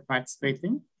for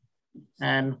participating,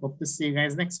 and hope to see you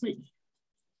guys next week.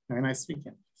 Have a nice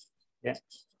weekend. Yeah,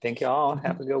 thank you all.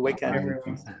 Have a good weekend.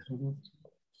 Everyone.